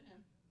faithful to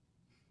him.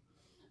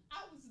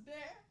 I was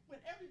there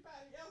when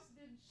everybody else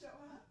didn't show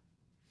up.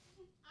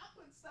 I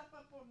put stuff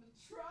up on the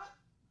truck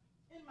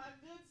in my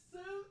good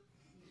suit.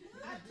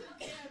 I took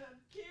care of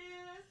the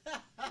kids.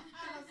 I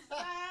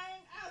sang.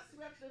 I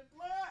swept the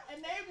floor,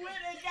 and they went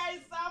and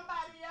gave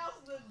somebody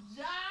else a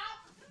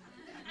job.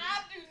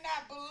 I do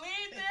not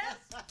believe this.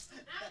 I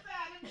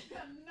found him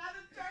in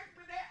another church,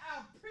 but they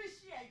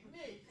appreciate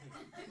me.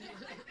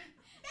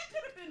 That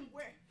could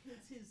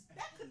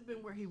have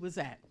been where he was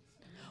at.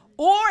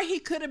 Or he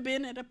could have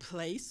been at a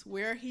place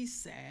where he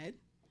said,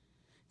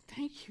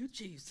 thank you,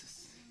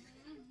 Jesus.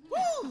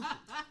 Woo!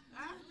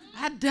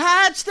 I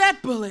dodged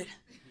that bullet.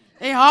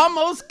 They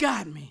almost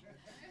got me.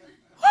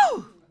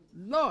 Woo!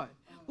 Lord,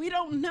 we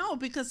don't know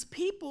because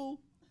people,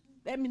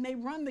 they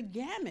run the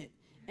gamut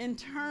in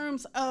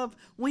terms of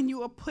when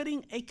you are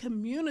putting a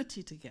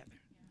community together.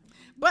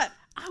 But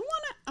I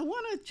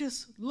wanna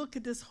just look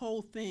at this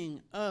whole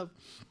thing of,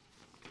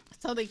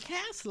 so they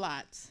cast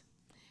lots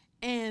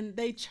and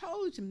they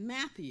chose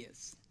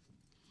Matthias.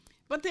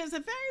 But there's a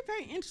very,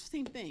 very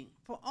interesting thing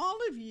for all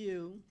of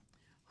you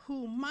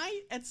who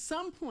might at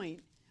some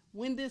point,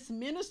 when this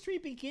ministry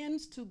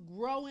begins to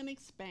grow and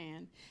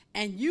expand,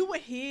 and you were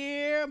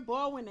here,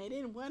 boy, when they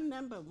didn't want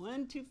number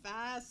 1, 2,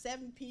 5,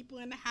 7 people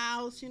in the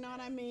house, you know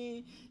what I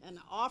mean? And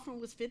the offering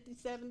was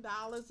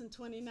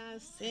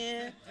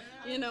 $57.29,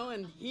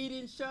 and he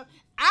didn't show up.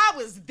 I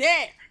was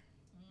there.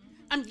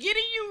 I'm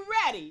getting you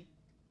ready,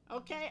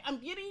 okay? I'm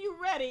getting you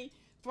ready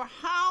for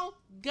how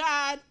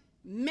God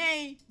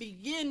may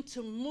begin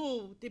to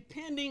move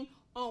depending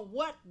on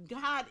what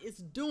God is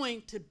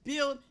doing to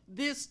build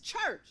this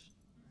church.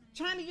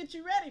 Trying to get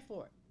you ready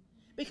for it.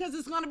 Because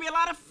it's going to be a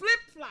lot of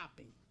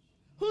flip-flopping.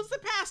 Who's the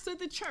pastor of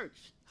the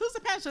church? Who's the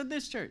pastor of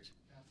this church?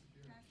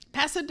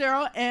 Pastor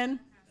Darrell and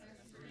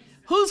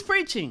who's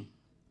preaching?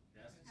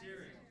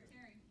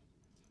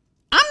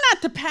 I'm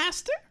not the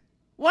pastor.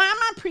 Why am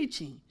I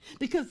preaching?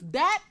 Because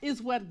that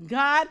is what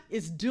God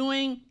is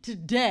doing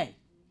today.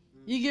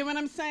 You get what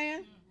I'm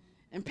saying?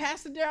 And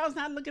Pastor Darrell's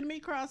not looking at me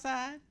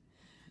cross-eyed.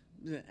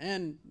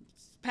 And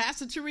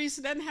Pastor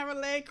Teresa doesn't have her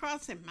leg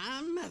crossed. And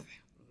my mother.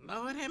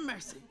 Lord have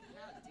mercy.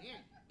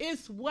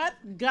 It's what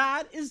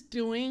God is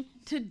doing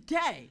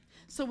today.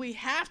 So we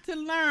have to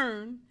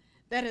learn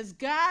that as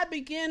God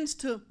begins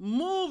to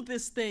move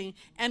this thing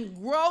and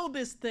grow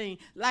this thing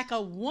like a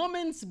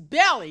woman's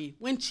belly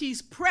when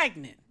she's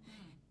pregnant,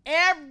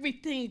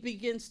 everything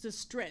begins to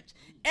stretch.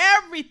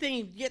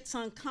 Everything gets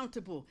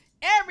uncomfortable.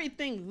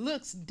 Everything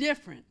looks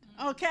different,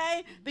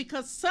 okay?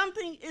 Because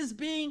something is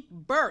being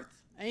birthed.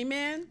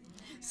 Amen?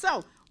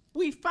 So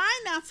we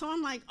find out, so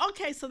I'm like,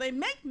 okay, so they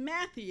make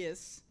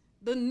Matthias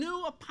the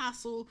new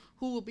apostle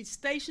who will be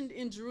stationed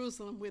in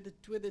Jerusalem where the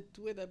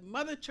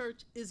mother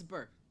church is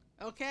birthed,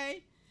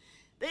 okay?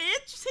 The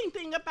interesting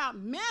thing about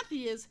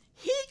Matthias,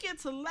 he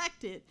gets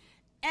elected,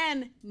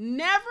 and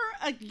never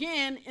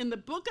again in the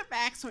book of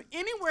Acts or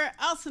anywhere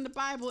else in the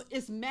Bible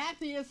is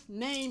Matthias'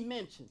 name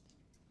mentioned.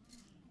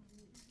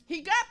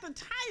 He got the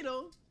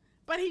title,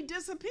 but he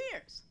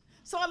disappears.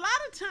 So a lot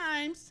of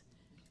times,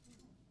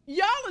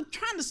 y'all are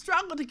trying to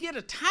struggle to get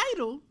a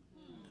title.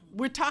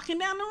 We're talking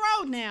down the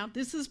road now.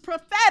 This is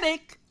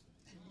prophetic.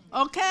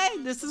 Okay?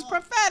 This is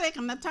prophetic.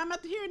 I'm not talking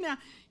about the here and now.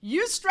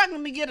 You're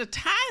struggling to get a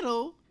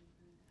title,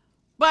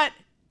 but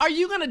are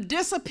you going to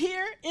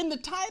disappear in the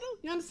title?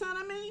 You understand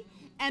what I mean?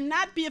 And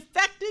not be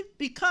effective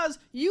because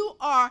you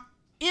are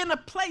in a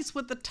place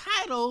with the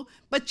title,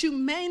 but you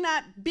may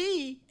not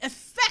be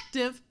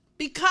effective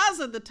because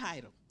of the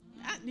title.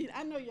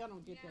 I know y'all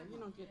don't get that. You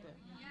don't get that.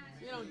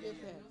 You don't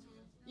get that.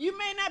 You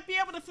may not be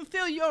able to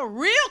fulfill your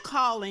real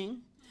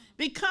calling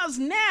because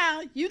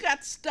now you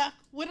got stuck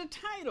with a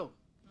title.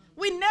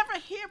 We never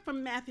hear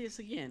from Matthias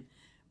again.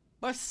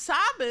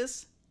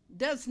 Barsabbas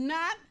does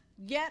not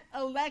get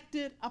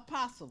elected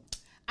apostle.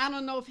 I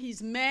don't know if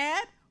he's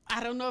mad.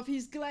 I don't know if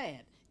he's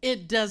glad.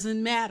 It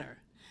doesn't matter.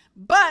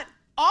 But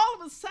all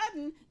of a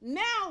sudden,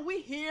 now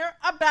we hear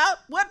about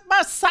what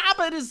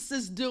Barsabbas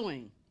is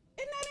doing.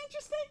 Isn't that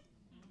interesting?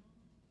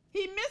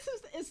 He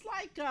misses, it's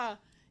like,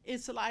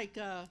 is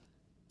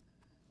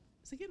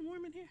it getting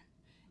warm in here?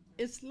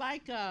 It's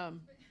like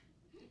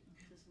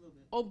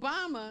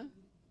Obama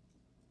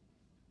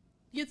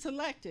gets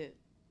elected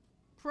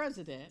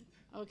president,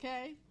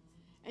 okay?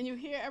 And you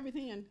hear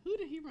everything, and who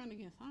did he run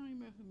against? I don't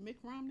remember. Mitt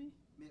Romney?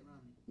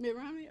 Mitt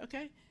Romney,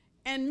 okay.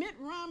 And Mitt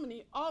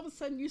Romney, all of a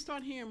sudden you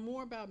start hearing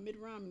more about Mitt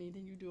Romney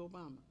than you do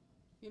Obama.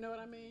 You know what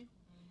I mean?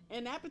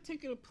 In that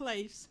particular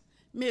place,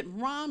 Mitt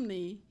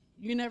Romney,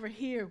 you never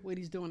hear what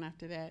he's doing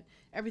after that.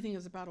 Everything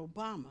is about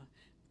Obama.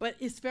 But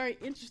it's very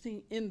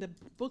interesting, in the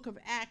book of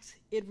Acts,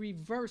 it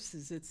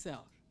reverses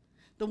itself.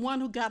 The one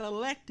who got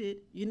elected,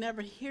 you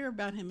never hear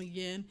about him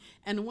again.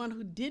 And the one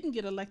who didn't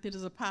get elected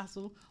as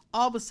apostle,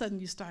 all of a sudden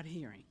you start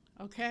hearing.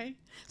 Okay?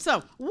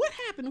 So what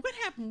happened? What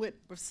happened with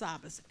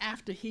Barsabbas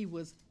after he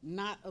was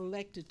not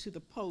elected to the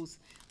post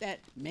that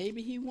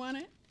maybe he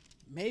wanted,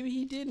 maybe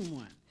he didn't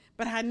want?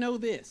 But I know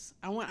this.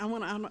 I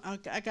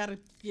got to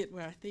get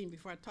where I think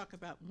before I talk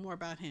about more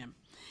about him.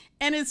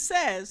 And it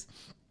says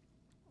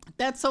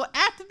that so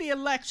after the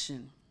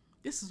election,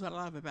 this is what I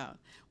love about.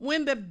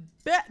 When the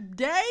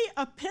day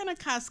of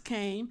Pentecost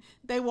came,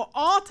 they were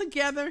all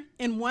together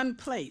in one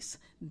place.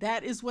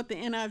 That is what the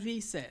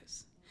NIV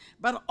says.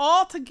 But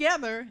all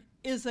together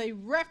is a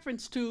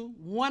reference to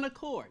one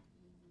accord.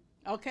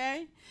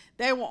 Okay?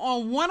 They were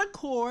on one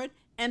accord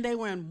and they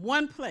were in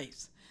one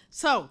place.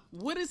 So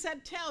what does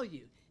that tell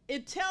you?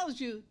 It tells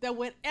you that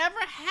whatever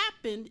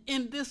happened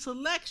in this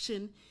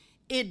election,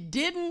 it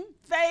didn't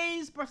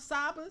faze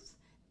Barsabbas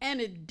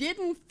and it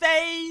didn't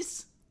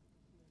faze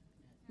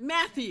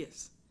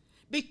Matthias.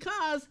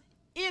 Because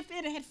if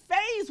it had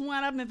fazed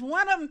one of them, if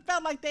one of them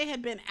felt like they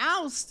had been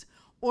ousted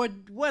or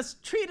was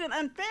treated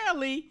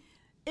unfairly,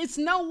 it's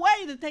no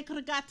way that they could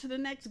have got to the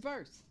next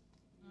verse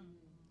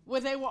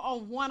where they were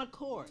on one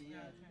accord.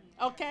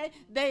 Okay?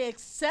 They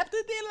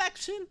accepted the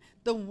election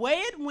the way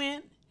it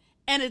went,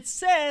 and it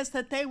says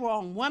that they were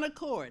on one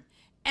accord.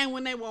 And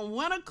when they were on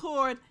one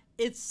accord,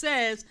 it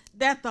says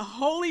that the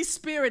Holy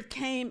Spirit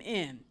came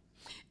in.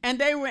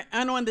 And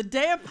on the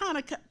day of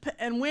Pentecost,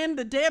 and when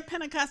the day of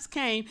Pentecost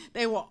came,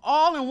 they were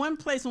all in one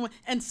place.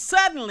 And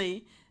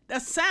suddenly, the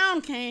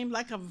sound came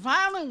like a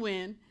violent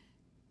wind,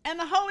 and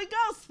the Holy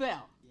Ghost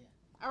fell.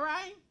 Yeah. All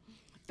right?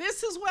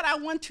 This is what I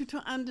want you to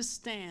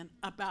understand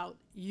about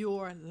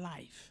your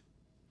life.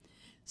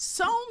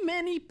 So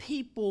many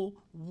people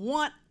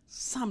want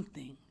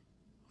something,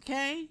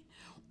 okay?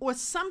 Or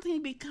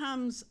something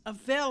becomes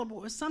available,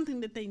 or something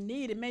that they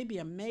need. It may be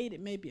a mate, it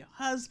may be a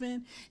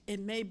husband, it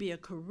may be a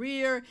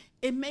career,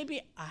 it may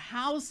be a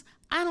house.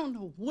 I don't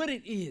know what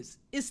it is.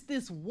 It's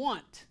this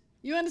want.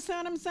 You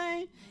understand what I'm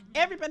saying?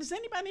 Does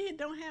anybody here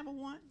don't have a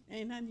want?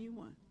 Ain't nothing you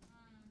want.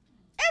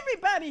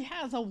 Everybody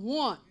has a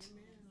want.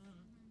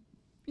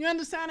 You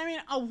understand what I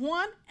mean? A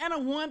want and a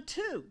want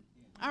too.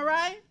 All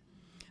right?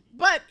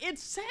 But it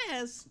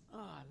says, oh,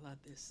 I love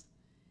this.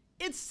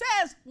 It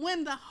says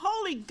when the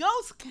Holy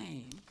Ghost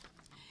came,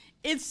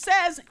 it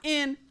says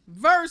in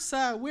verse,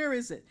 where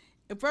is it?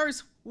 A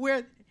verse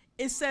where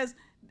it says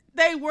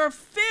they were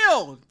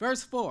filled,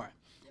 verse 4.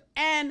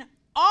 And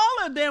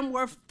all of them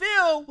were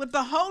filled with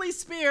the Holy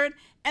Spirit,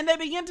 and they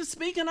began to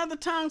speak in other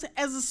tongues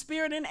as the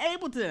Spirit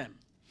enabled them.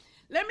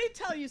 Let me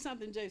tell you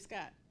something, J.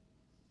 Scott.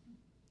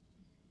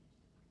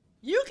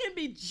 You can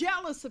be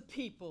jealous of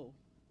people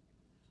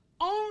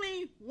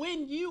only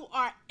when you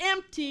are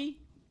empty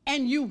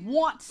and you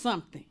want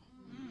something.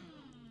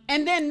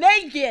 And then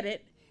they get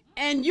it,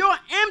 and your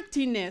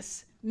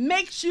emptiness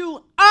makes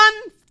you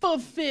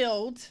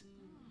unfulfilled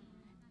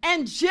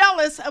and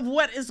jealous of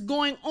what is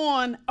going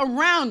on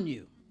around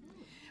you.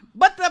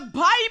 But the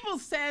Bible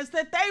says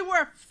that they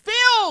were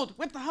filled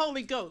with the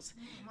Holy Ghost.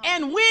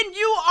 And when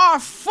you are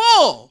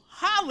full,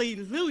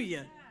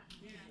 hallelujah,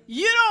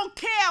 you don't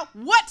care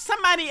what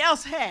somebody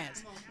else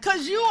has,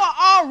 because you are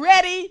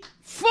already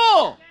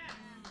full.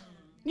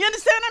 You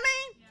understand what I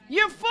mean?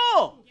 You're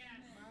full.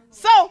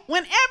 So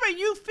whenever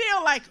you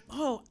feel like,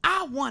 oh,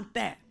 I want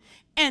that,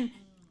 and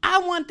I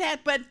want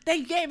that, but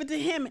they gave it to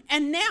him,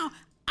 and now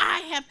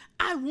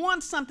I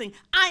want something.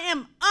 I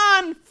am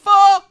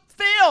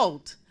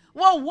unfulfilled.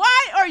 Well,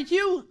 why are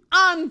you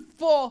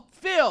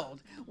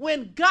unfulfilled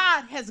when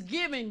God has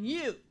given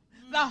you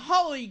the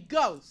Holy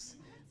Ghost?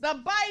 The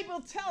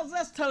Bible tells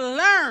us to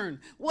learn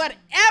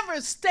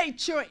whatever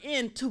state you're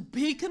in to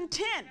be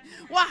content.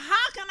 Well,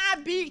 how can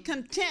I be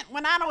content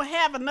when I don't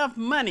have enough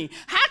money?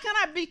 How can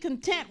I be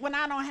content when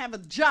I don't have a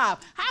job?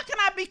 How can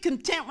I be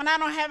content when I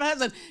don't have a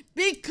husband?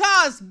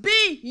 Because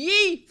be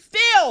ye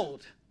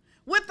filled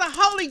with the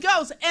Holy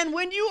Ghost. And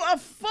when you are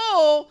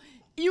full,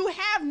 you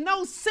have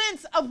no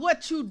sense of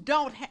what you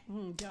don't have.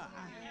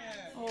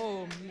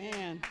 Oh,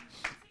 man.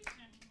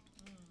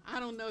 I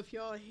don't know if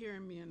y'all are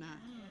hearing me or not.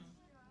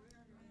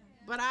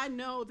 But I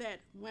know that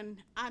when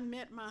I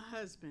met my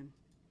husband,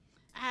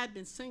 I had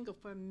been single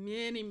for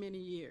many, many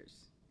years.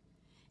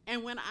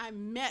 And when I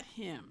met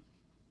him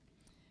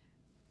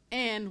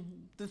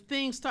and the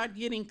things started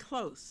getting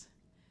close,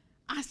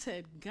 I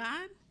said,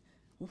 God,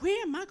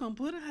 where am I going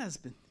to put a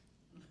husband?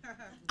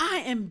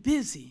 I am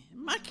busy.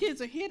 My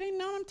kids are here. They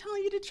know I'm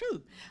telling you the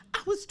truth.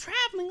 I was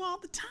traveling all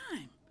the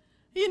time.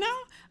 You know,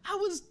 I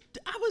was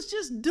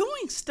just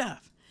doing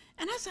stuff.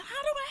 And I said,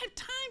 how do I have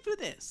time for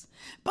this?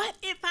 But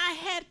if I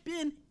had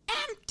been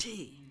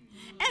empty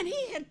and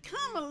he had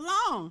come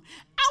along,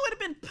 I would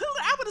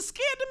have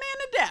scared the man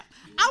to death.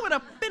 I would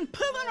have been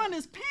pulling on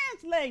his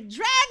pants leg,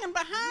 dragging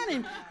behind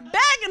him,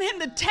 begging him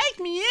to take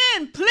me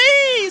in.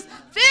 Please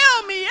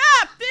fill me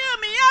up.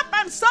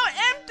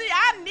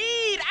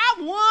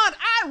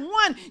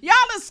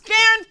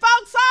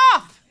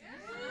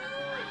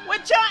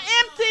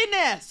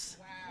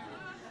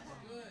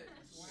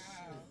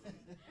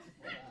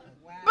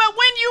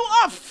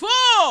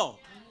 full.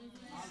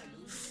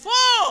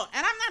 Full.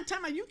 And I'm not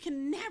talking about you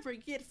can never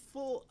get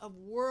full of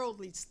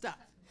worldly stuff.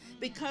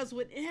 Because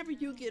whenever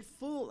you get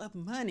full of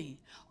money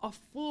or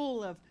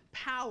full of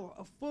power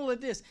or full of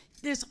this,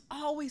 there's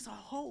always a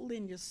hole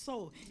in your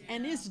soul,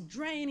 and it's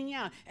draining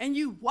out, and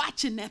you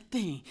watching that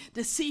thing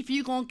to see if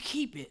you're going to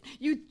keep it.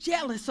 You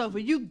jealous over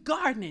it. You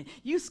guarding it.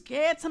 You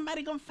scared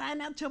somebody going to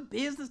find out your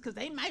business because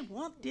they might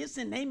want this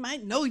and they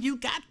might know you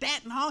got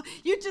that and all.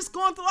 You're just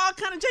going through all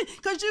kind of change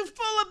because you're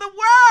full of the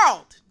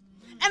world,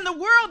 and the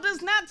world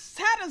does not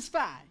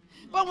satisfy.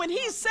 But when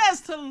he says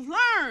to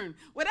learn,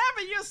 whatever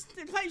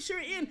place you're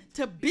in,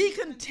 to be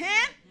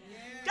content,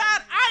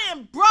 God, I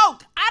am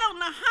broke. I don't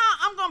know how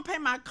I'm going to pay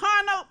my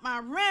car note, my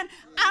rent.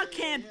 I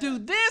can't do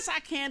this. I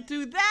can't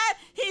do that.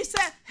 He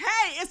said,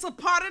 hey, it's a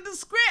part of the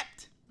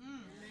script.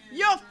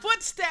 Your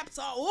footsteps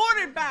are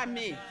ordered by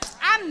me.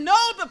 I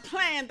know the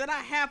plan that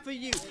I have for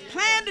you.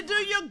 Plan to do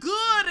you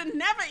good and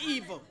never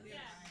evil.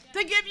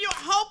 To give you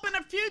hope in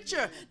the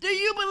future. Do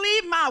you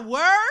believe my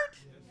word?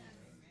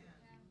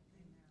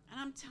 And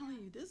I'm telling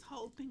you, this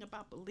whole thing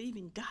about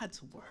believing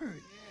God's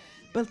word,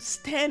 but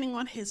standing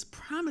on his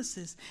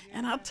promises.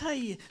 And I'll tell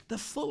you, the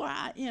fuller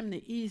I am,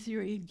 the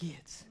easier it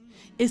gets.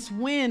 It's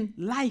when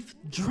life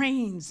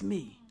drains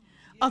me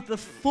of the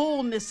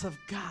fullness of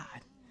God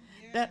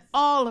that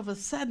all of a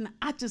sudden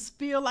I just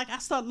feel like I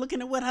start looking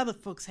at what other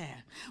folks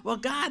have. Well,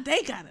 God,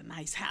 they got a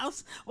nice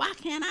house. Why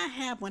can't I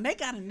have one? They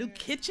got a new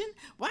kitchen.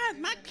 Why is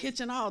my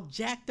kitchen all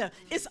jacked up?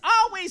 It's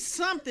always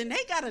something.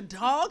 They got a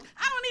dog.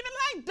 I don't even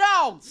like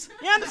dogs.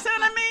 You understand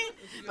what I mean?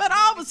 But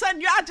all of a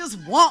sudden, I just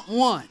want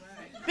one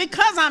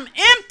because I'm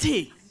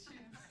empty.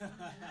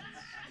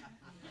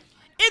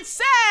 It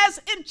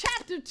says in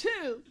chapter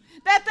 2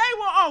 that they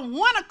were on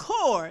one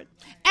accord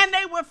and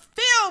they were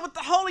filled with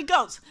the Holy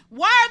Ghost.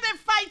 Why are there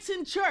fights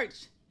in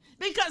church?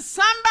 Because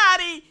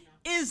somebody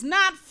is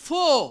not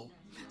full.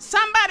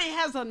 Somebody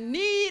has a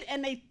need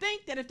and they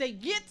think that if they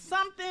get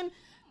something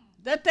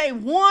that they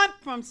want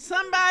from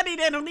somebody,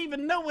 they don't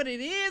even know what it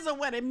is or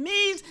what it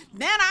means,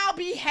 then I'll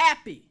be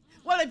happy.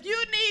 Well, if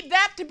you need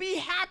that to be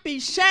happy,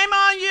 shame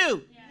on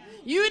you.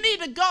 You need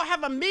to go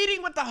have a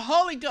meeting with the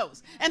Holy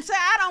Ghost and say,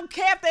 I don't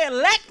care if they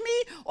elect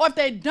me or if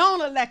they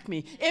don't elect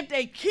me. If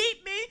they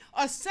keep me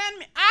or send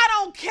me, I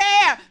don't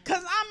care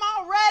because I'm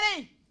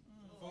already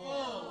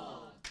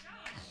full.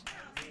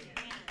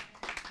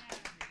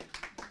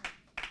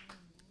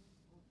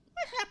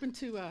 What happened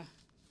to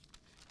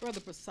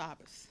Brother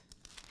Barsabbas,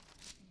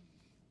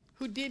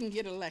 who didn't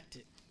get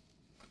elected,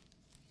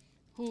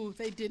 who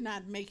they did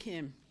not make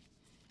him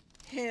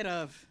head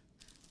of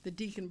the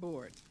deacon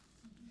board,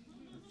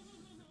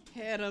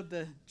 head of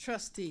the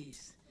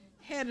trustees,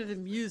 head of the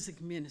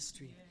music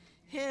ministry,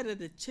 head of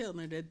the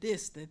children, the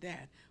this, the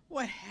that?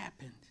 What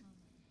happened?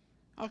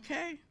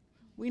 Okay?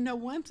 We know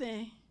one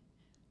thing.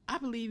 I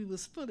believe he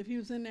was full. If he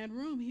was in that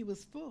room, he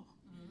was full.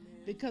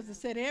 Because it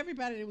said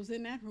everybody that was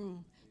in that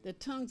room, the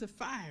tongues of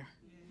fire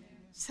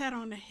sat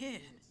on the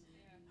head.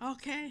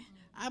 Okay?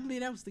 I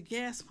believe that was the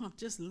gas pump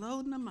just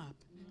loading them up.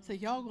 So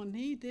y'all going to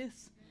need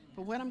this.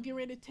 But what I'm getting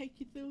ready to take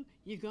you through,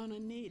 you're going to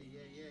need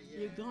it.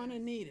 You're going to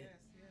need it.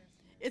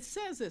 It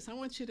says this. I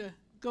want you to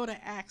go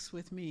to Acts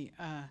with me,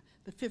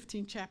 the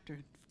 15th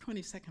chapter,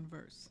 22nd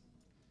verse.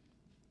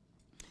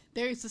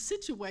 There is a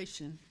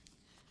situation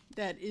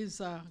that is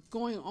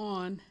going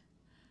on,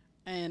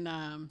 and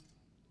I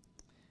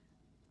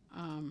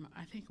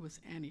think it was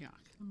Antioch.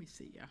 Let me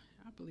see. Yeah,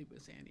 I believe it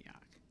was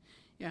Antioch.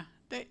 Yeah,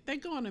 they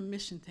go on a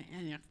mission to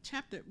Antioch.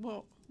 Chapter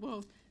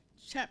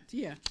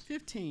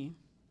 15.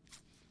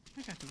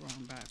 I got the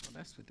wrong Bible.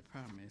 That's what the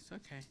problem is.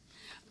 Okay.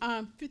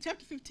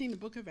 Chapter 15, the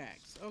book of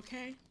Acts.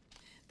 Okay.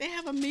 They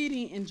have a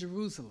meeting in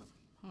Jerusalem.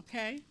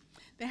 Okay.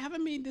 They have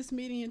this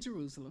meeting in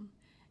Jerusalem.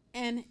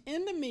 And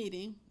in the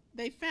meeting,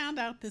 they found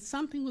out that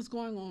something was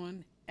going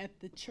on at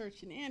the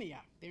church in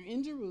Antioch. They're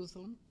in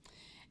Jerusalem.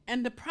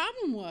 And the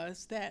problem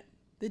was that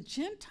the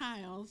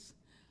Gentiles,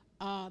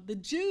 the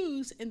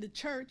Jews in the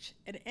church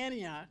at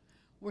Antioch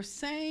were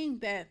saying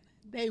that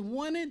they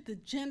wanted the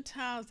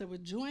Gentiles that were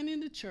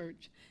joining the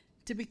church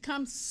to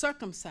become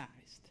circumcised.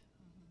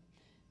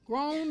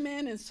 Grown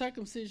men and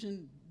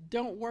circumcision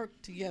don't work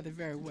together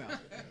very well.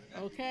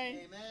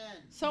 Okay? Amen.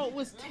 So it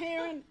was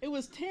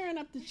tearing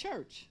up the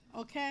church.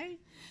 Okay?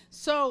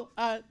 So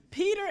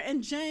Peter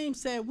and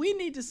James said, we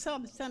need to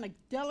send a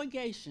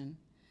delegation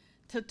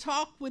to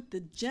talk with the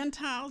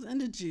Gentiles and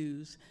the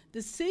Jews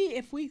to see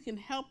if we can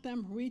help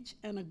them reach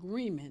an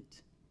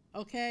agreement,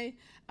 okay,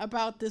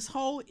 about this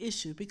whole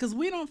issue, because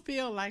we don't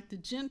feel like the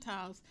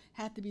Gentiles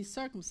have to be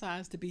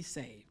circumcised to be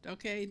saved,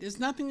 okay? There's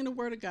nothing in the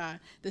Word of God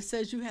that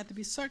says you have to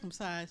be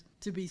circumcised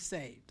to be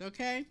saved,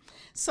 okay?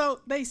 So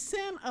they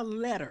send a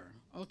letter,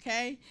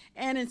 okay?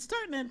 And in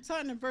starting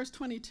in verse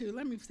 22,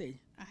 let me see.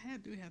 I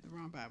do have the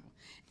wrong Bible.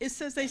 It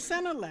says they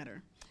sent a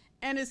letter,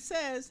 and it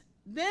says,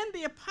 then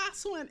the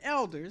apostle and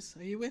elders,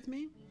 are you with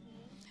me?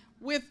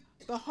 With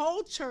the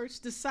whole church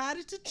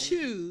decided to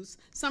choose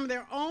some of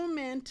their own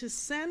men to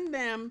send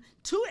them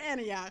to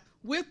Antioch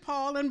with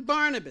Paul and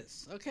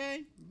Barnabas,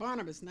 okay?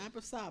 Barnabas, not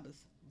Barsabbas,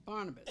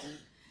 Barnabas.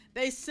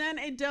 they sent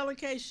a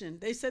delegation.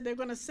 They said they're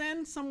going to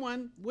send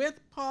someone with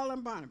Paul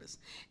and Barnabas.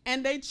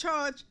 And they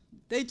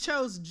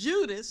chose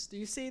Judas. Do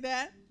you see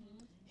that?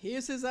 Mm-hmm.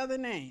 Here's his other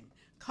name.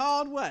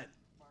 Called what?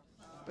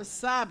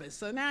 Barsabbas.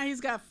 So now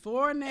he's got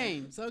 4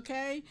 names,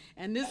 okay?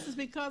 And this is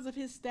because of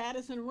his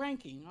status and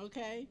ranking,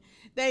 okay?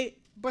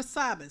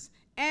 Barsabbas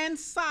and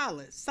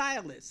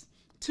Silas,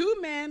 2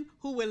 men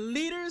who were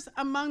leaders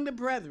among the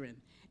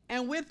brethren.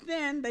 And with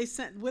them they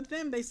sent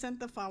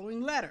the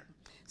following letter.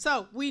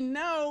 So we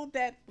know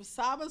that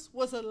Barsabbas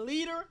was a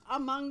leader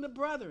among the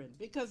brethren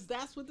because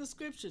that's what the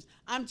scriptures.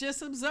 I'm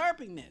just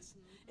observing this.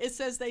 It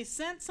says they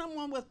sent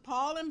someone with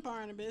Paul and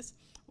Barnabas.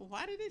 Well,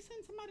 why did they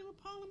send somebody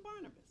with Paul and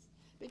Barnabas?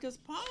 Because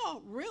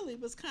Paul really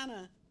was kind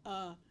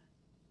of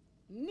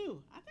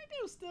new. I think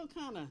they were still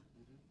kind of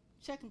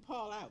checking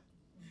Paul out.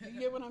 You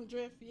get what I'm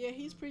drifting? Yeah,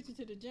 he's preaching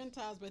to the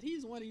Gentiles, but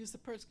he's the one who used to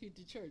persecute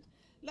the church.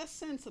 Let's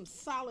send some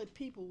solid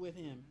people with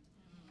him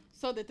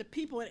so that the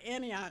people at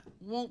Antioch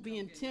won't be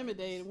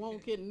intimidated,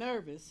 won't get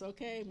nervous,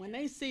 okay? When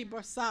they see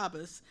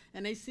Barsabbas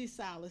and they see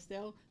Silas,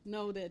 they'll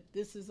know that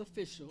this is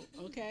official,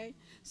 okay?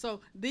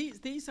 So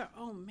these are,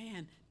 oh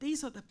man,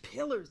 these are the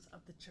pillars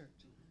of the church.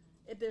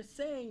 If they're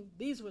saying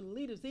these were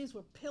leaders, these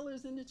were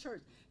pillars in the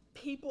church,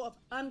 people of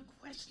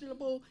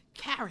unquestionable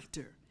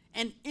character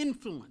and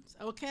influence,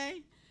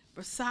 okay?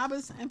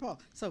 Barsabbas and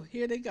Paul. So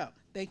here they go.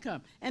 They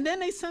come. And then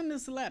they send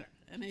this letter.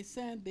 And they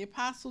send the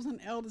apostles and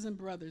elders and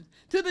brothers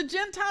to the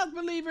Gentile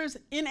believers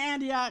in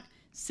Antioch,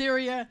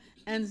 Syria,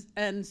 and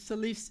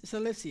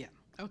Cilicia.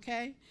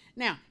 Okay?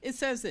 Now, it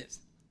says this.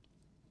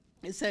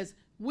 It says,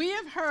 we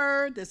have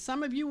heard that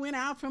some of you went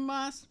out from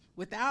us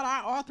without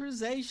our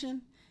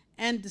authorization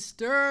and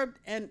disturbed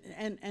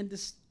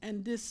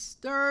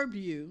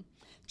you,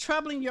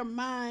 troubling your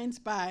minds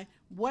by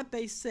what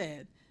they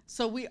said.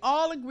 So we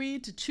all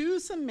agreed to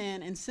choose some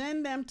men and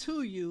send them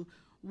to you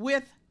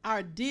with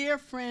our dear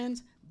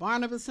friends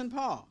Barnabas and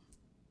Paul.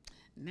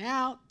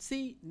 Now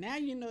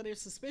you know they're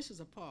suspicious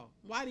of Paul.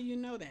 Why do you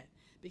know that?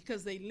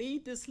 Because they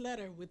lead this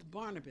letter with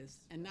Barnabas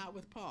and not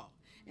with Paul.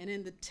 And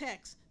in the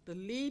text, the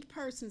lead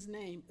person's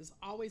name is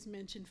always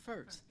mentioned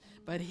first.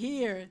 But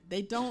here,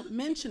 they don't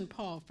mention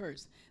Paul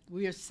first.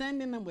 We are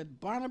sending them with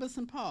Barnabas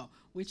and Paul,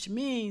 which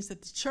means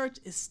that the church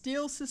is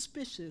still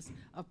suspicious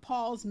of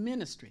Paul's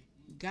ministry.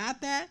 Got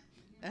that?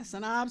 That's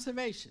an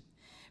observation.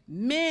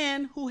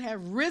 Men who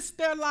have risked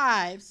their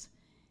lives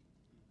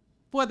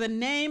for the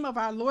name of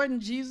our Lord and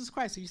Jesus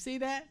Christ. So you see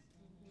that?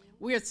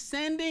 We're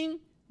sending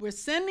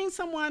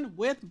someone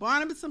with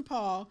Barnabas and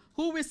Paul.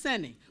 Who we're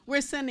sending?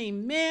 We're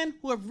sending men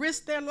who have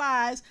risked their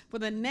lives for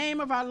the name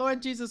of our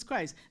Lord Jesus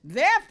Christ.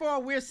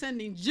 Therefore, we're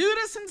sending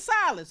Judas and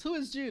Silas. Who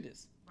is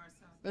Judas?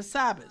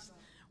 Barsabbas.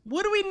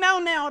 What do we know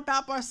now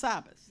about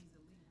Barsabbas?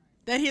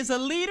 That he is a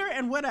leader,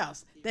 and what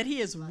else? That he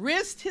has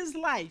risked his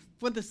life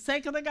for the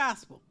sake of the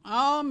gospel.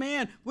 Oh,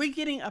 man, we're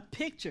getting a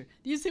picture.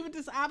 Do you see what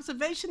this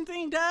observation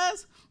thing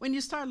does when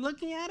you start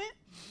looking at it?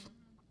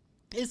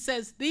 It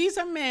says, these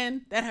are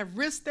men that have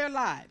risked their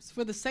lives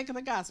for the sake of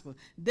the gospel.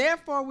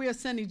 Therefore, we are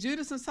sending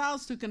Judas and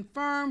Silas to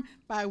confirm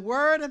by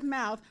word of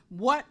mouth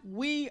what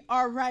we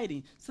are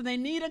writing. So they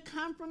need a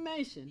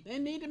confirmation. They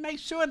need to make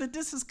sure that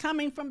this is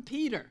coming from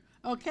Peter.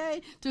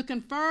 Okay, to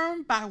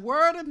confirm by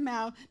word of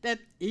mouth that,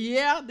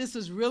 yeah, this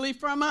is really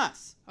from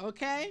us,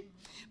 okay?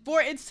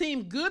 For it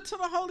seemed good to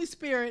the Holy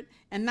Spirit,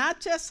 and not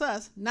just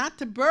us, not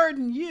to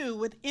burden you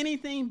with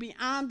anything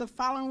beyond the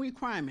following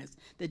requirements,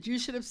 that you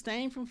should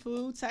abstain from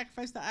food,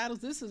 sacrifice to idols.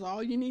 This is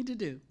all you need to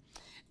do.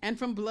 And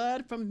from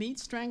blood, from meat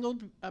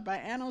strangled by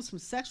animals, from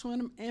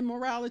sexual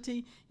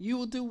immorality, you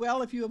will do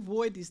well if you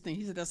avoid these things.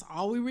 He said, that's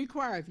all we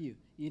require of you.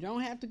 You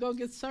don't have to go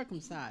get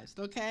circumcised,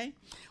 okay?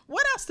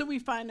 What else do we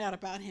find out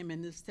about him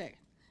in this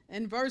text?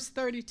 In verse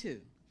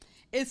 32,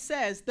 it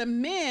says,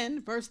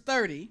 verse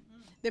 30,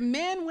 the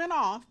men went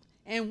off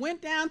and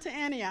went down to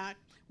Antioch,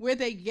 where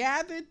they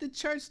gathered the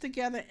church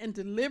together and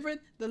delivered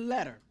the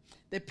letter.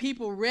 The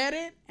people read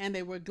it, and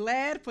they were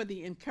glad for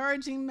the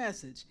encouraging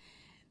message.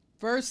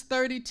 Verse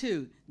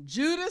 32,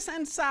 Judas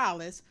and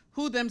Silas,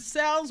 who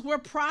themselves were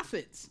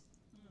prophets.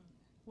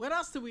 What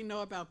else do we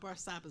know about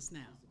Barsabbas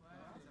now?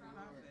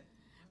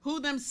 Who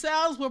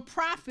themselves were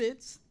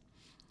prophets,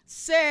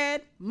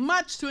 said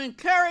much to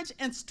encourage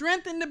and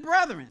strengthen the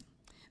brethren.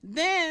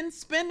 Then,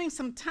 spending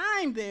some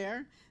time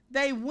there,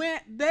 they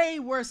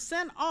were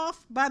sent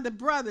off by the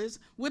brothers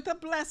with a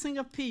blessing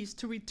of peace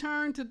to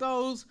return to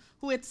those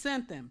who had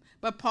sent them.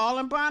 But Paul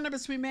and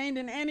Barnabas remained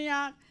in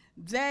Antioch,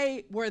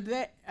 where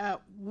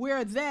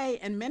they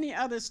and many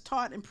others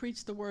taught and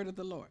preached the word of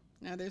the Lord.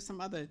 Now, there's some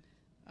other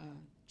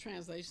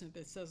translation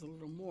that says a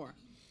little more.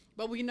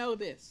 But we know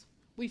this.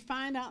 We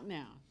find out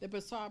now that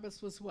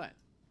Barsabbas was what?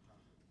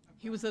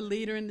 He was a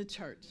leader in the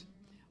church.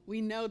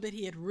 We know that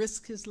he had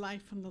risked his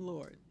life from the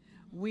Lord.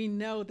 We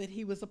know that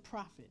he was a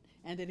prophet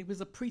and that he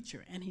was a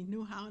preacher, and he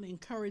knew how to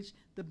encourage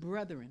the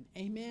brethren.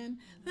 Amen?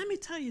 Let me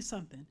tell you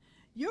something.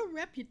 Your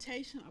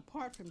reputation,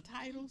 apart from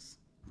titles,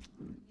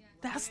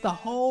 that's the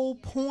whole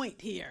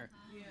point here.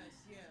 Yes,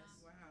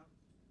 wow.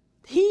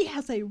 He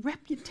has a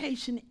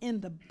reputation in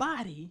the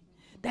body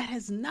That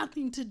has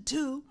nothing to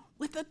do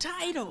with the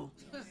title.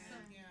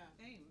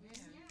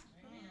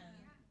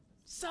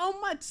 So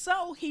much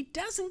so, he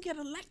doesn't get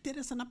elected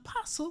as an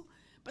apostle.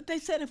 But they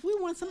said, if we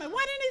want somebody,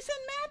 why didn't they send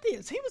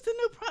Matthias? He was the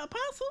new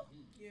apostle.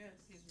 Yes.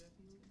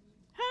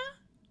 Huh?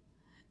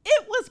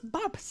 It was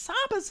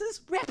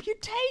Barsabbas'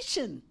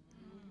 reputation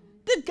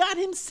that got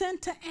him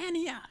sent to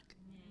Antioch.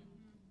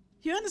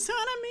 You understand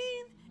what I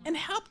mean? And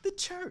help the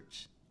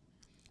church.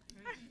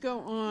 I could go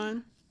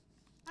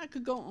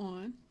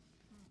on.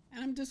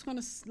 And I'm just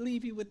going to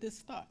leave you with this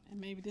thought. And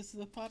maybe this is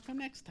a thought for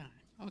next time.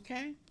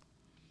 Okay?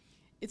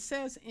 It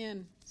says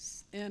in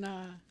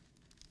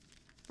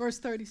verse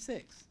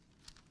 36.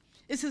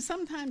 It says,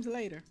 sometimes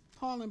later,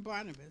 Paul and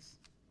Barnabas,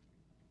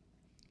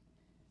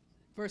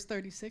 verse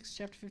 36,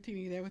 chapter 15, are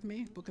you there with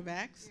me? Book of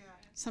Acts. Yeah.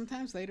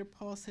 Sometimes later,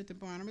 Paul said to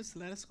Barnabas,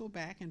 let us go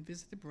back and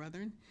visit the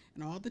brethren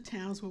in all the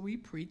towns where we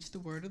preach the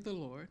word of the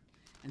Lord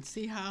and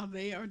see how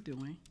they are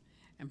doing.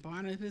 And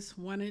Barnabas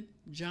wanted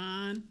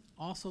John,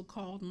 also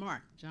called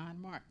Mark, John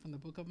Mark, from the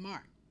book of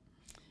Mark.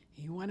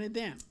 He wanted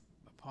them.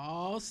 But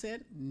Paul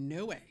said,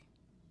 no way.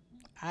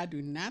 I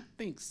do not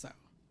think so.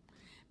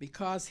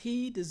 Because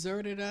he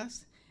deserted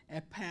us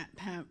at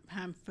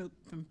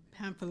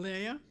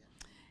Pamphylia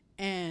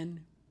and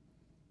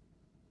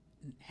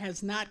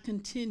has not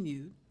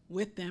continued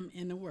with them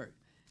in the work.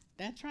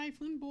 That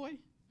trifling boy,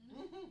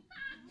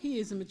 he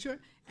is immature.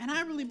 And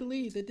I really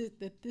believe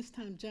that this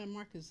time John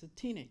Mark is a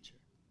teenager.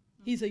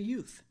 He's a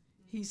youth.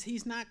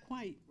 He's not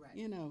quite,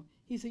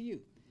 he's a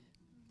youth.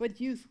 But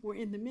youth were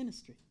in the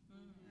ministry.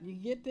 You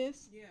get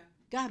this? Yeah.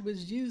 God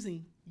was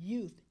using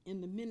youth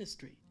in the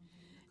ministry.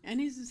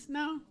 And he says,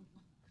 no,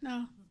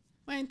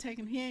 we ain't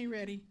taking him. He ain't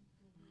ready.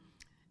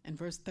 And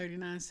verse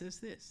 39 says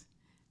this.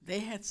 They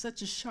had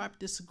such a sharp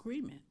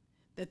disagreement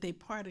that they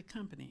parted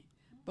company.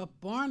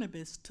 But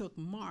Barnabas took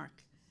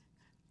Mark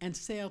and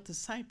sailed to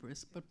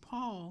Cyprus. But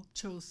Paul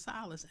chose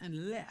Silas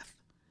and left,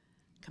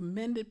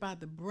 commended by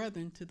the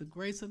brethren to the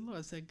grace of the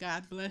Lord. Said,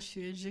 God bless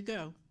you as you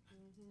go.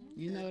 Mm-hmm.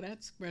 You know that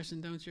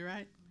expression, don't you,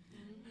 right?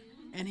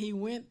 Mm-hmm. And he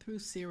went through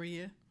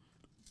Syria,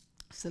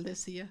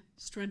 Cilicia,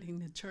 strengthening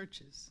the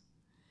churches.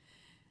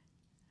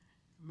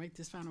 Make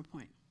this final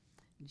point.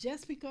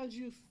 Just because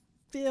you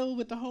filled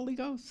with the Holy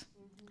Ghost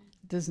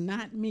does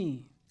not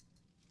mean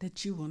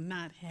that you will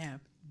not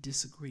have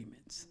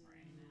disagreements.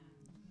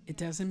 It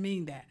doesn't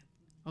mean that,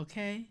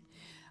 okay?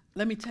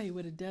 Let me tell you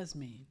what it does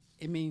mean.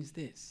 It means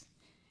this,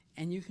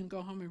 and you can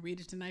go home and read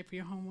it tonight for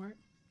your homework.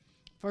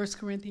 1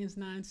 Corinthians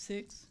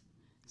 9:6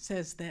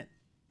 says that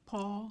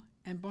Paul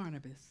and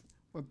Barnabas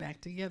were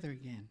back together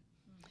again.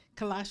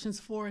 Colossians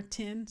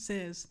 4:10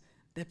 says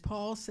that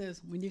Paul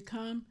says, when you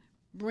come,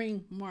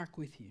 bring Mark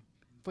with you,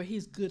 for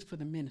he's good for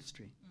the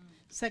ministry.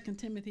 2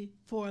 Timothy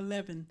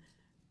 4:11,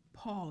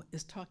 Paul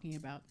is talking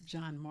about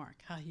John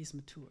Mark, how he's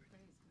matured.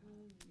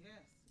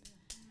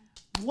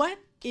 What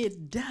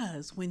it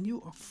does when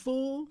you are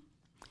full,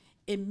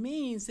 it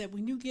means that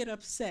when you get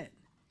upset,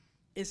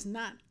 it's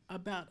not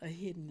about a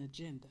hidden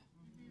agenda.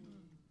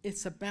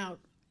 It's about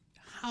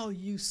how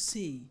you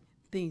see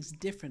things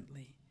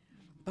differently.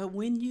 But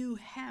when you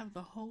have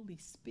the Holy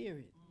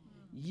Spirit,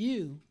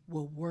 you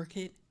will work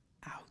it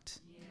out.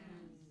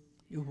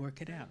 You'll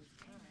work it out.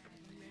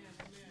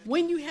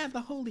 When you have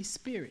the Holy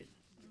Spirit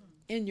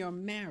in your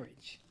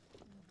marriage,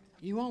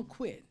 you won't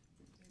quit.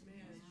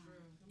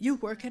 You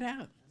work it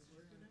out.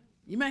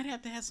 You might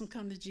have to have some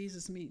come to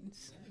Jesus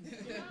meetings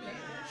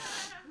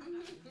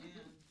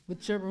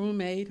with your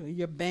roommate or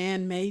your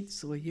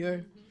bandmates or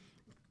your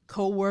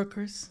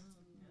co-workers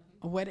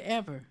or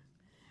whatever.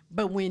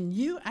 But when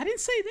I didn't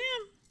say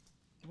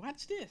them.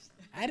 Watch this.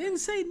 I didn't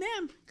say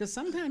them, because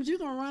sometimes you're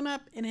going to run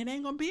up and it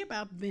ain't going to be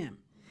about them.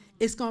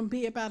 It's going to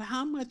be about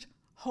how much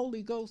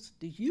Holy Ghost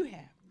do you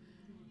have.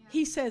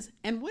 He says,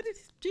 and what did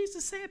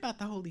Jesus say about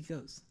the Holy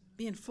Ghost?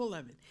 Being full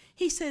of it.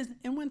 He says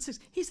in 1:6,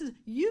 he says,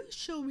 you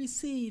shall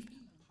receive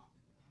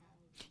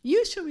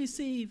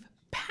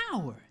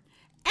power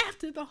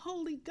after the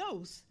Holy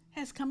Ghost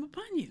has come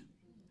upon you.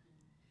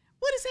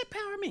 What does that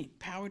power mean?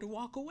 Power to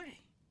walk away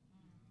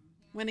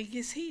when it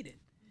gets heated.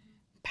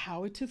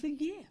 Power to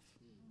forgive.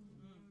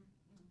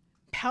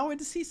 Power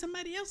to see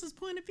somebody else's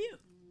point of view.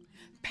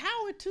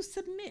 Power to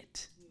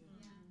submit.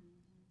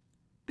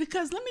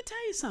 Because let me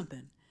tell you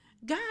something.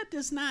 God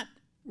does not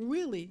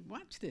really,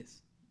 watch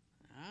this.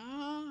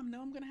 Oh, I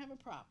know I'm going to have a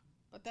problem,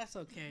 but that's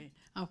okay.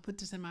 I'll put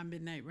this in my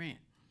midnight rant.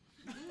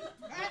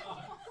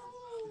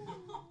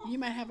 You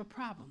might have a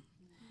problem.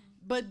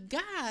 But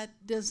God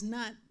does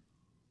not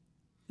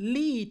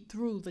lead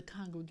through the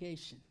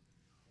congregation.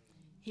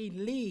 He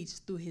leads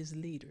through his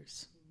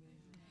leaders.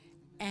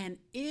 And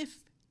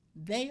if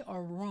they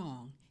are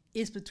wrong,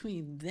 it's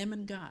between them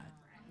and God.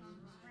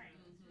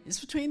 It's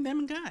between them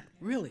and God,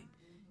 really.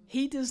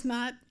 He does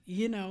not,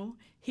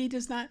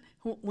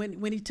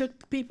 when he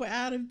took people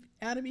out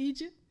of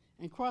Egypt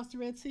and crossed the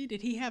Red Sea,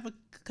 did he have a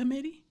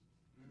committee?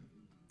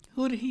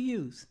 Who did he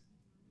use?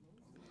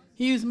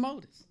 He used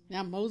Moses.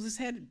 Now, Moses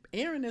had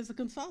Aaron as a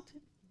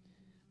consultant.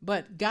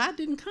 But God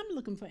didn't come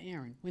looking for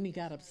Aaron when he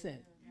got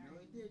upset.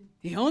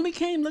 He only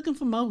came looking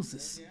for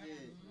Moses.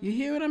 You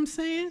hear what I'm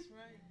saying?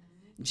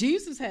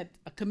 Jesus had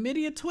a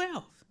committee of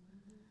 12,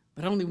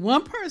 but only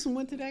one person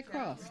went to that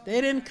cross.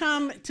 They didn't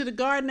come to the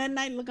garden that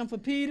night looking for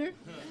Peter,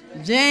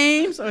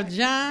 James, or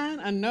John,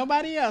 or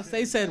nobody else.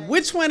 They said,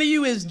 which one of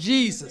you is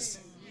Jesus?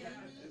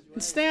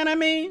 Understand what I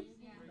mean?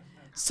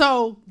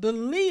 So the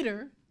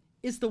leader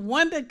is the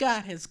one that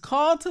God has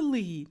called to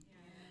lead,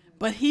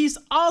 but he's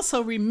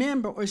also,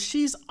 remember, or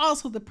she's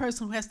also the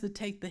person who has to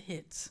take the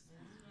hits.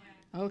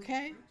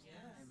 Okay?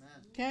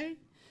 Okay?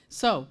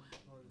 So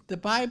the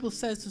Bible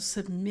says to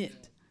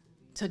submit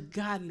to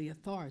godly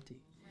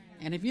authority.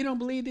 And if you don't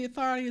believe the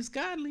authority is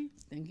godly,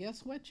 then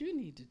guess what you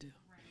need to do?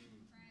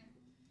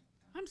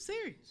 I'm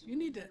serious. You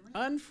need to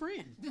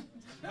unfriend.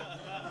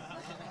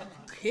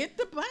 Hit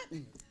the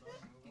button.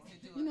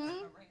 You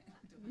know?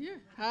 Yeah.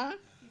 Huh?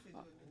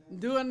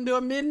 Do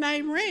a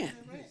midnight rant.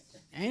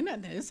 Ain't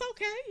nothing. It's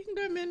okay. You can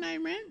do a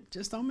midnight rant.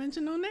 Just don't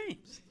mention no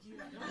names.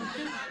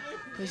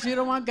 Because you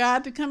don't want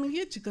God to come and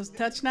get you. Because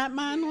touch not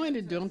my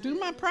anointed. Don't do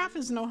my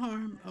prophets no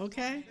harm.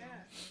 Okay?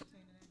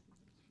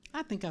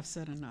 I think I've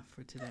said enough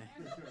for today.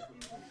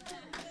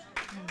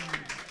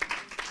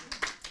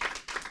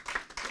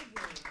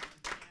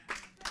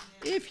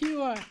 If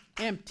you are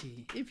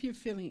empty, if you're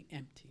feeling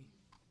empty,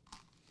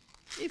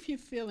 if you're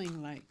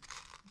feeling like,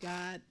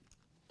 God,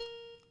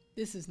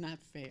 this is not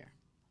fair.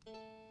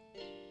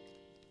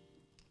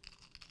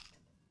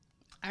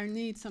 I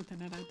need something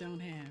that I don't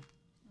have.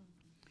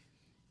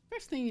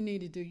 First thing you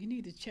need to do, you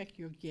need to check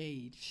your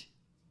gauge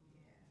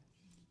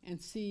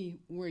and see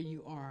where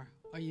you are.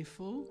 Are you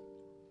full?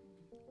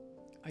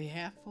 Are you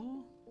half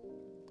full?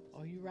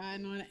 Are you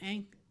riding on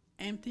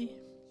empty?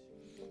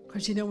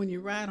 Because you know when you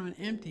ride on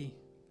empty,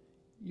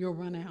 you'll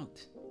run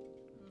out.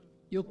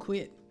 You'll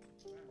quit.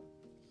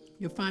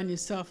 You'll find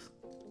yourself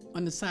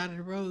on the side of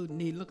the road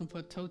looking for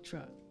a tow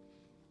truck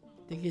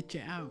to get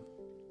you out.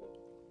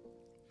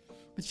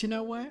 But you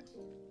know what?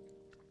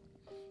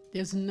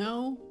 There's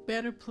no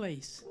better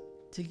place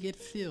to get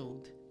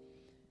filled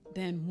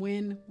than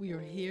when we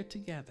are here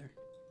together.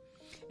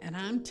 And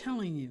I'm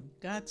telling you,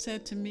 God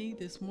said to me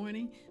this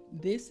morning,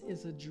 this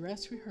is a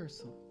dress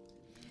rehearsal.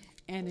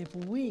 And if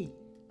we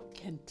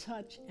can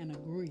touch and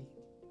agree.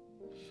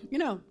 You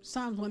know,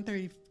 Psalms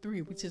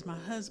 133, which is my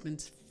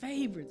husband's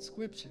favorite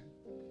scripture,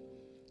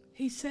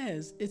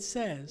 it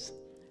says,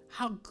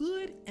 how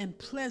good and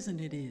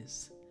pleasant it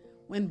is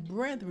when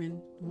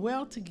brethren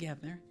dwell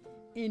together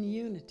in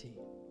unity.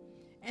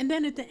 And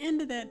then at the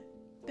end of that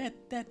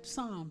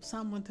Psalm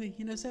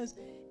 133,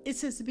 it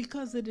says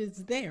because it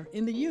is there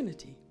in the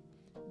unity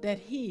that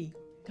he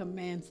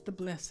commands the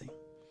blessing.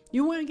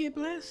 You want to get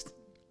blessed?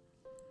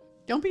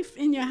 Don't be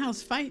in your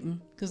house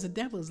fighting because the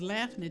devil is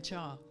laughing at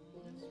y'all.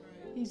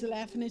 He's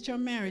laughing at your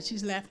marriage.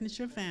 He's laughing at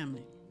your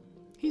family.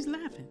 He's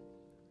laughing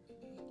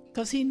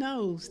because he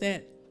knows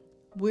that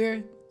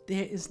where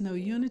there is no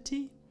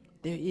unity,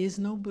 there is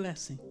no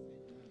blessing.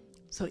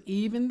 So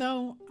even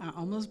though I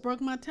almost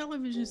broke my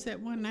television set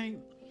one night,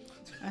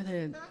 I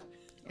said,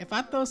 if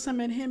I throw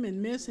some at him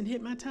and miss and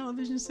hit my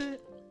television set,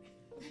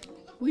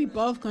 we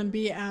both going to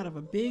be out of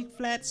a big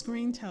flat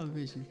screen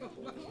television.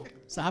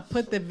 So I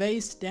put the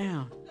vase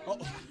down.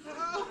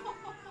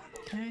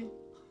 Okay?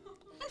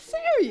 I'm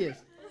serious.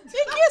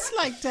 It gets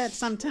like that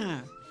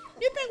sometimes.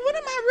 You think, what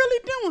am I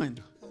really doing?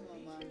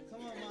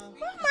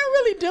 What am I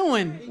really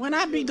doing when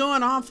I be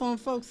going off on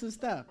folks and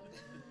stuff?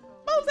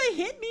 Suppose they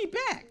hit me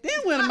back.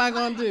 Then what am I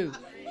going to do?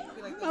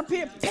 I'm up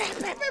here,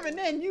 and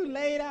then you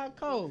laid out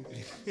cold.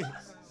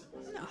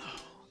 No.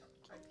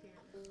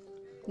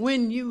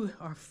 When you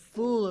are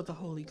full of the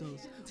Holy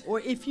Ghost, or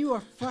if you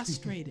are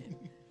frustrated,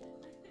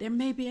 there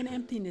may be an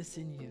emptiness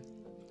in you.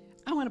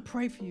 I want to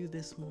pray for you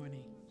this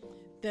morning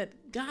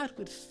that God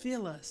would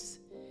fill us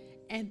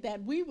and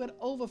that we would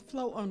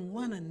overflow on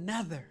one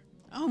another.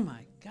 Oh,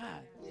 my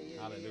God.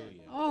 Hallelujah.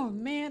 Oh,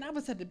 man, I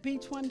was at the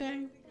beach one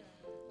day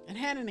and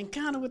had an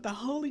encounter with the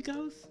Holy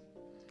Ghost,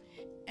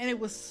 and it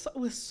was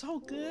so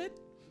good.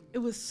 It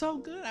was so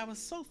good. I was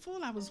so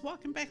full. I was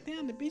walking back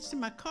down the beach to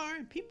my car,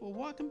 and people were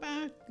walking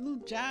by, a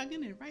little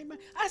jogging, and right by.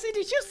 I said,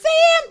 did you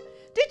see him?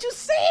 Did you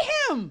see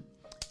him?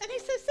 And he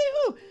said, see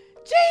who?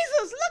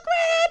 Jesus, look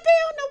right out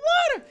there on the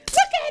water.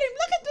 Look at him.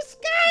 Look at the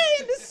sky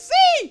and the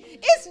sea.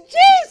 It's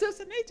Jesus.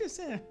 And they just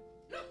said,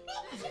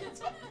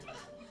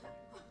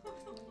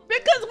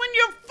 because when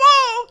you're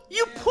full,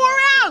 you pour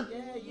out.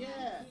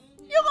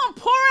 You're going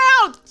to pour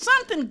out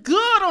something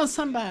good on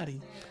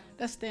somebody.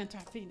 Let's stand to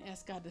our feet and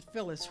ask God to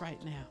fill us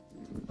right now.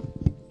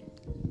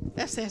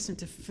 Let's ask him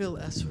to fill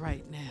us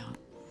right now.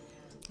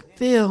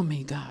 Fill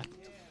me, God.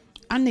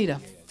 I need a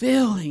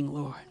filling,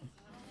 Lord.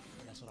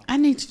 I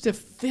need you to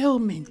fill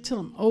me until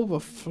I'm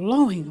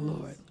overflowing,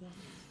 Lord.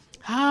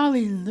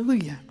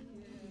 Hallelujah.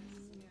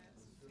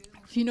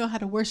 If you know how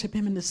to worship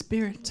him in the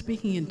spirit,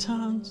 speaking in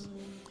tongues,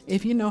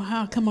 if you know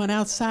how, come on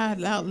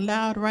outside out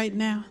loud right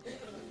now.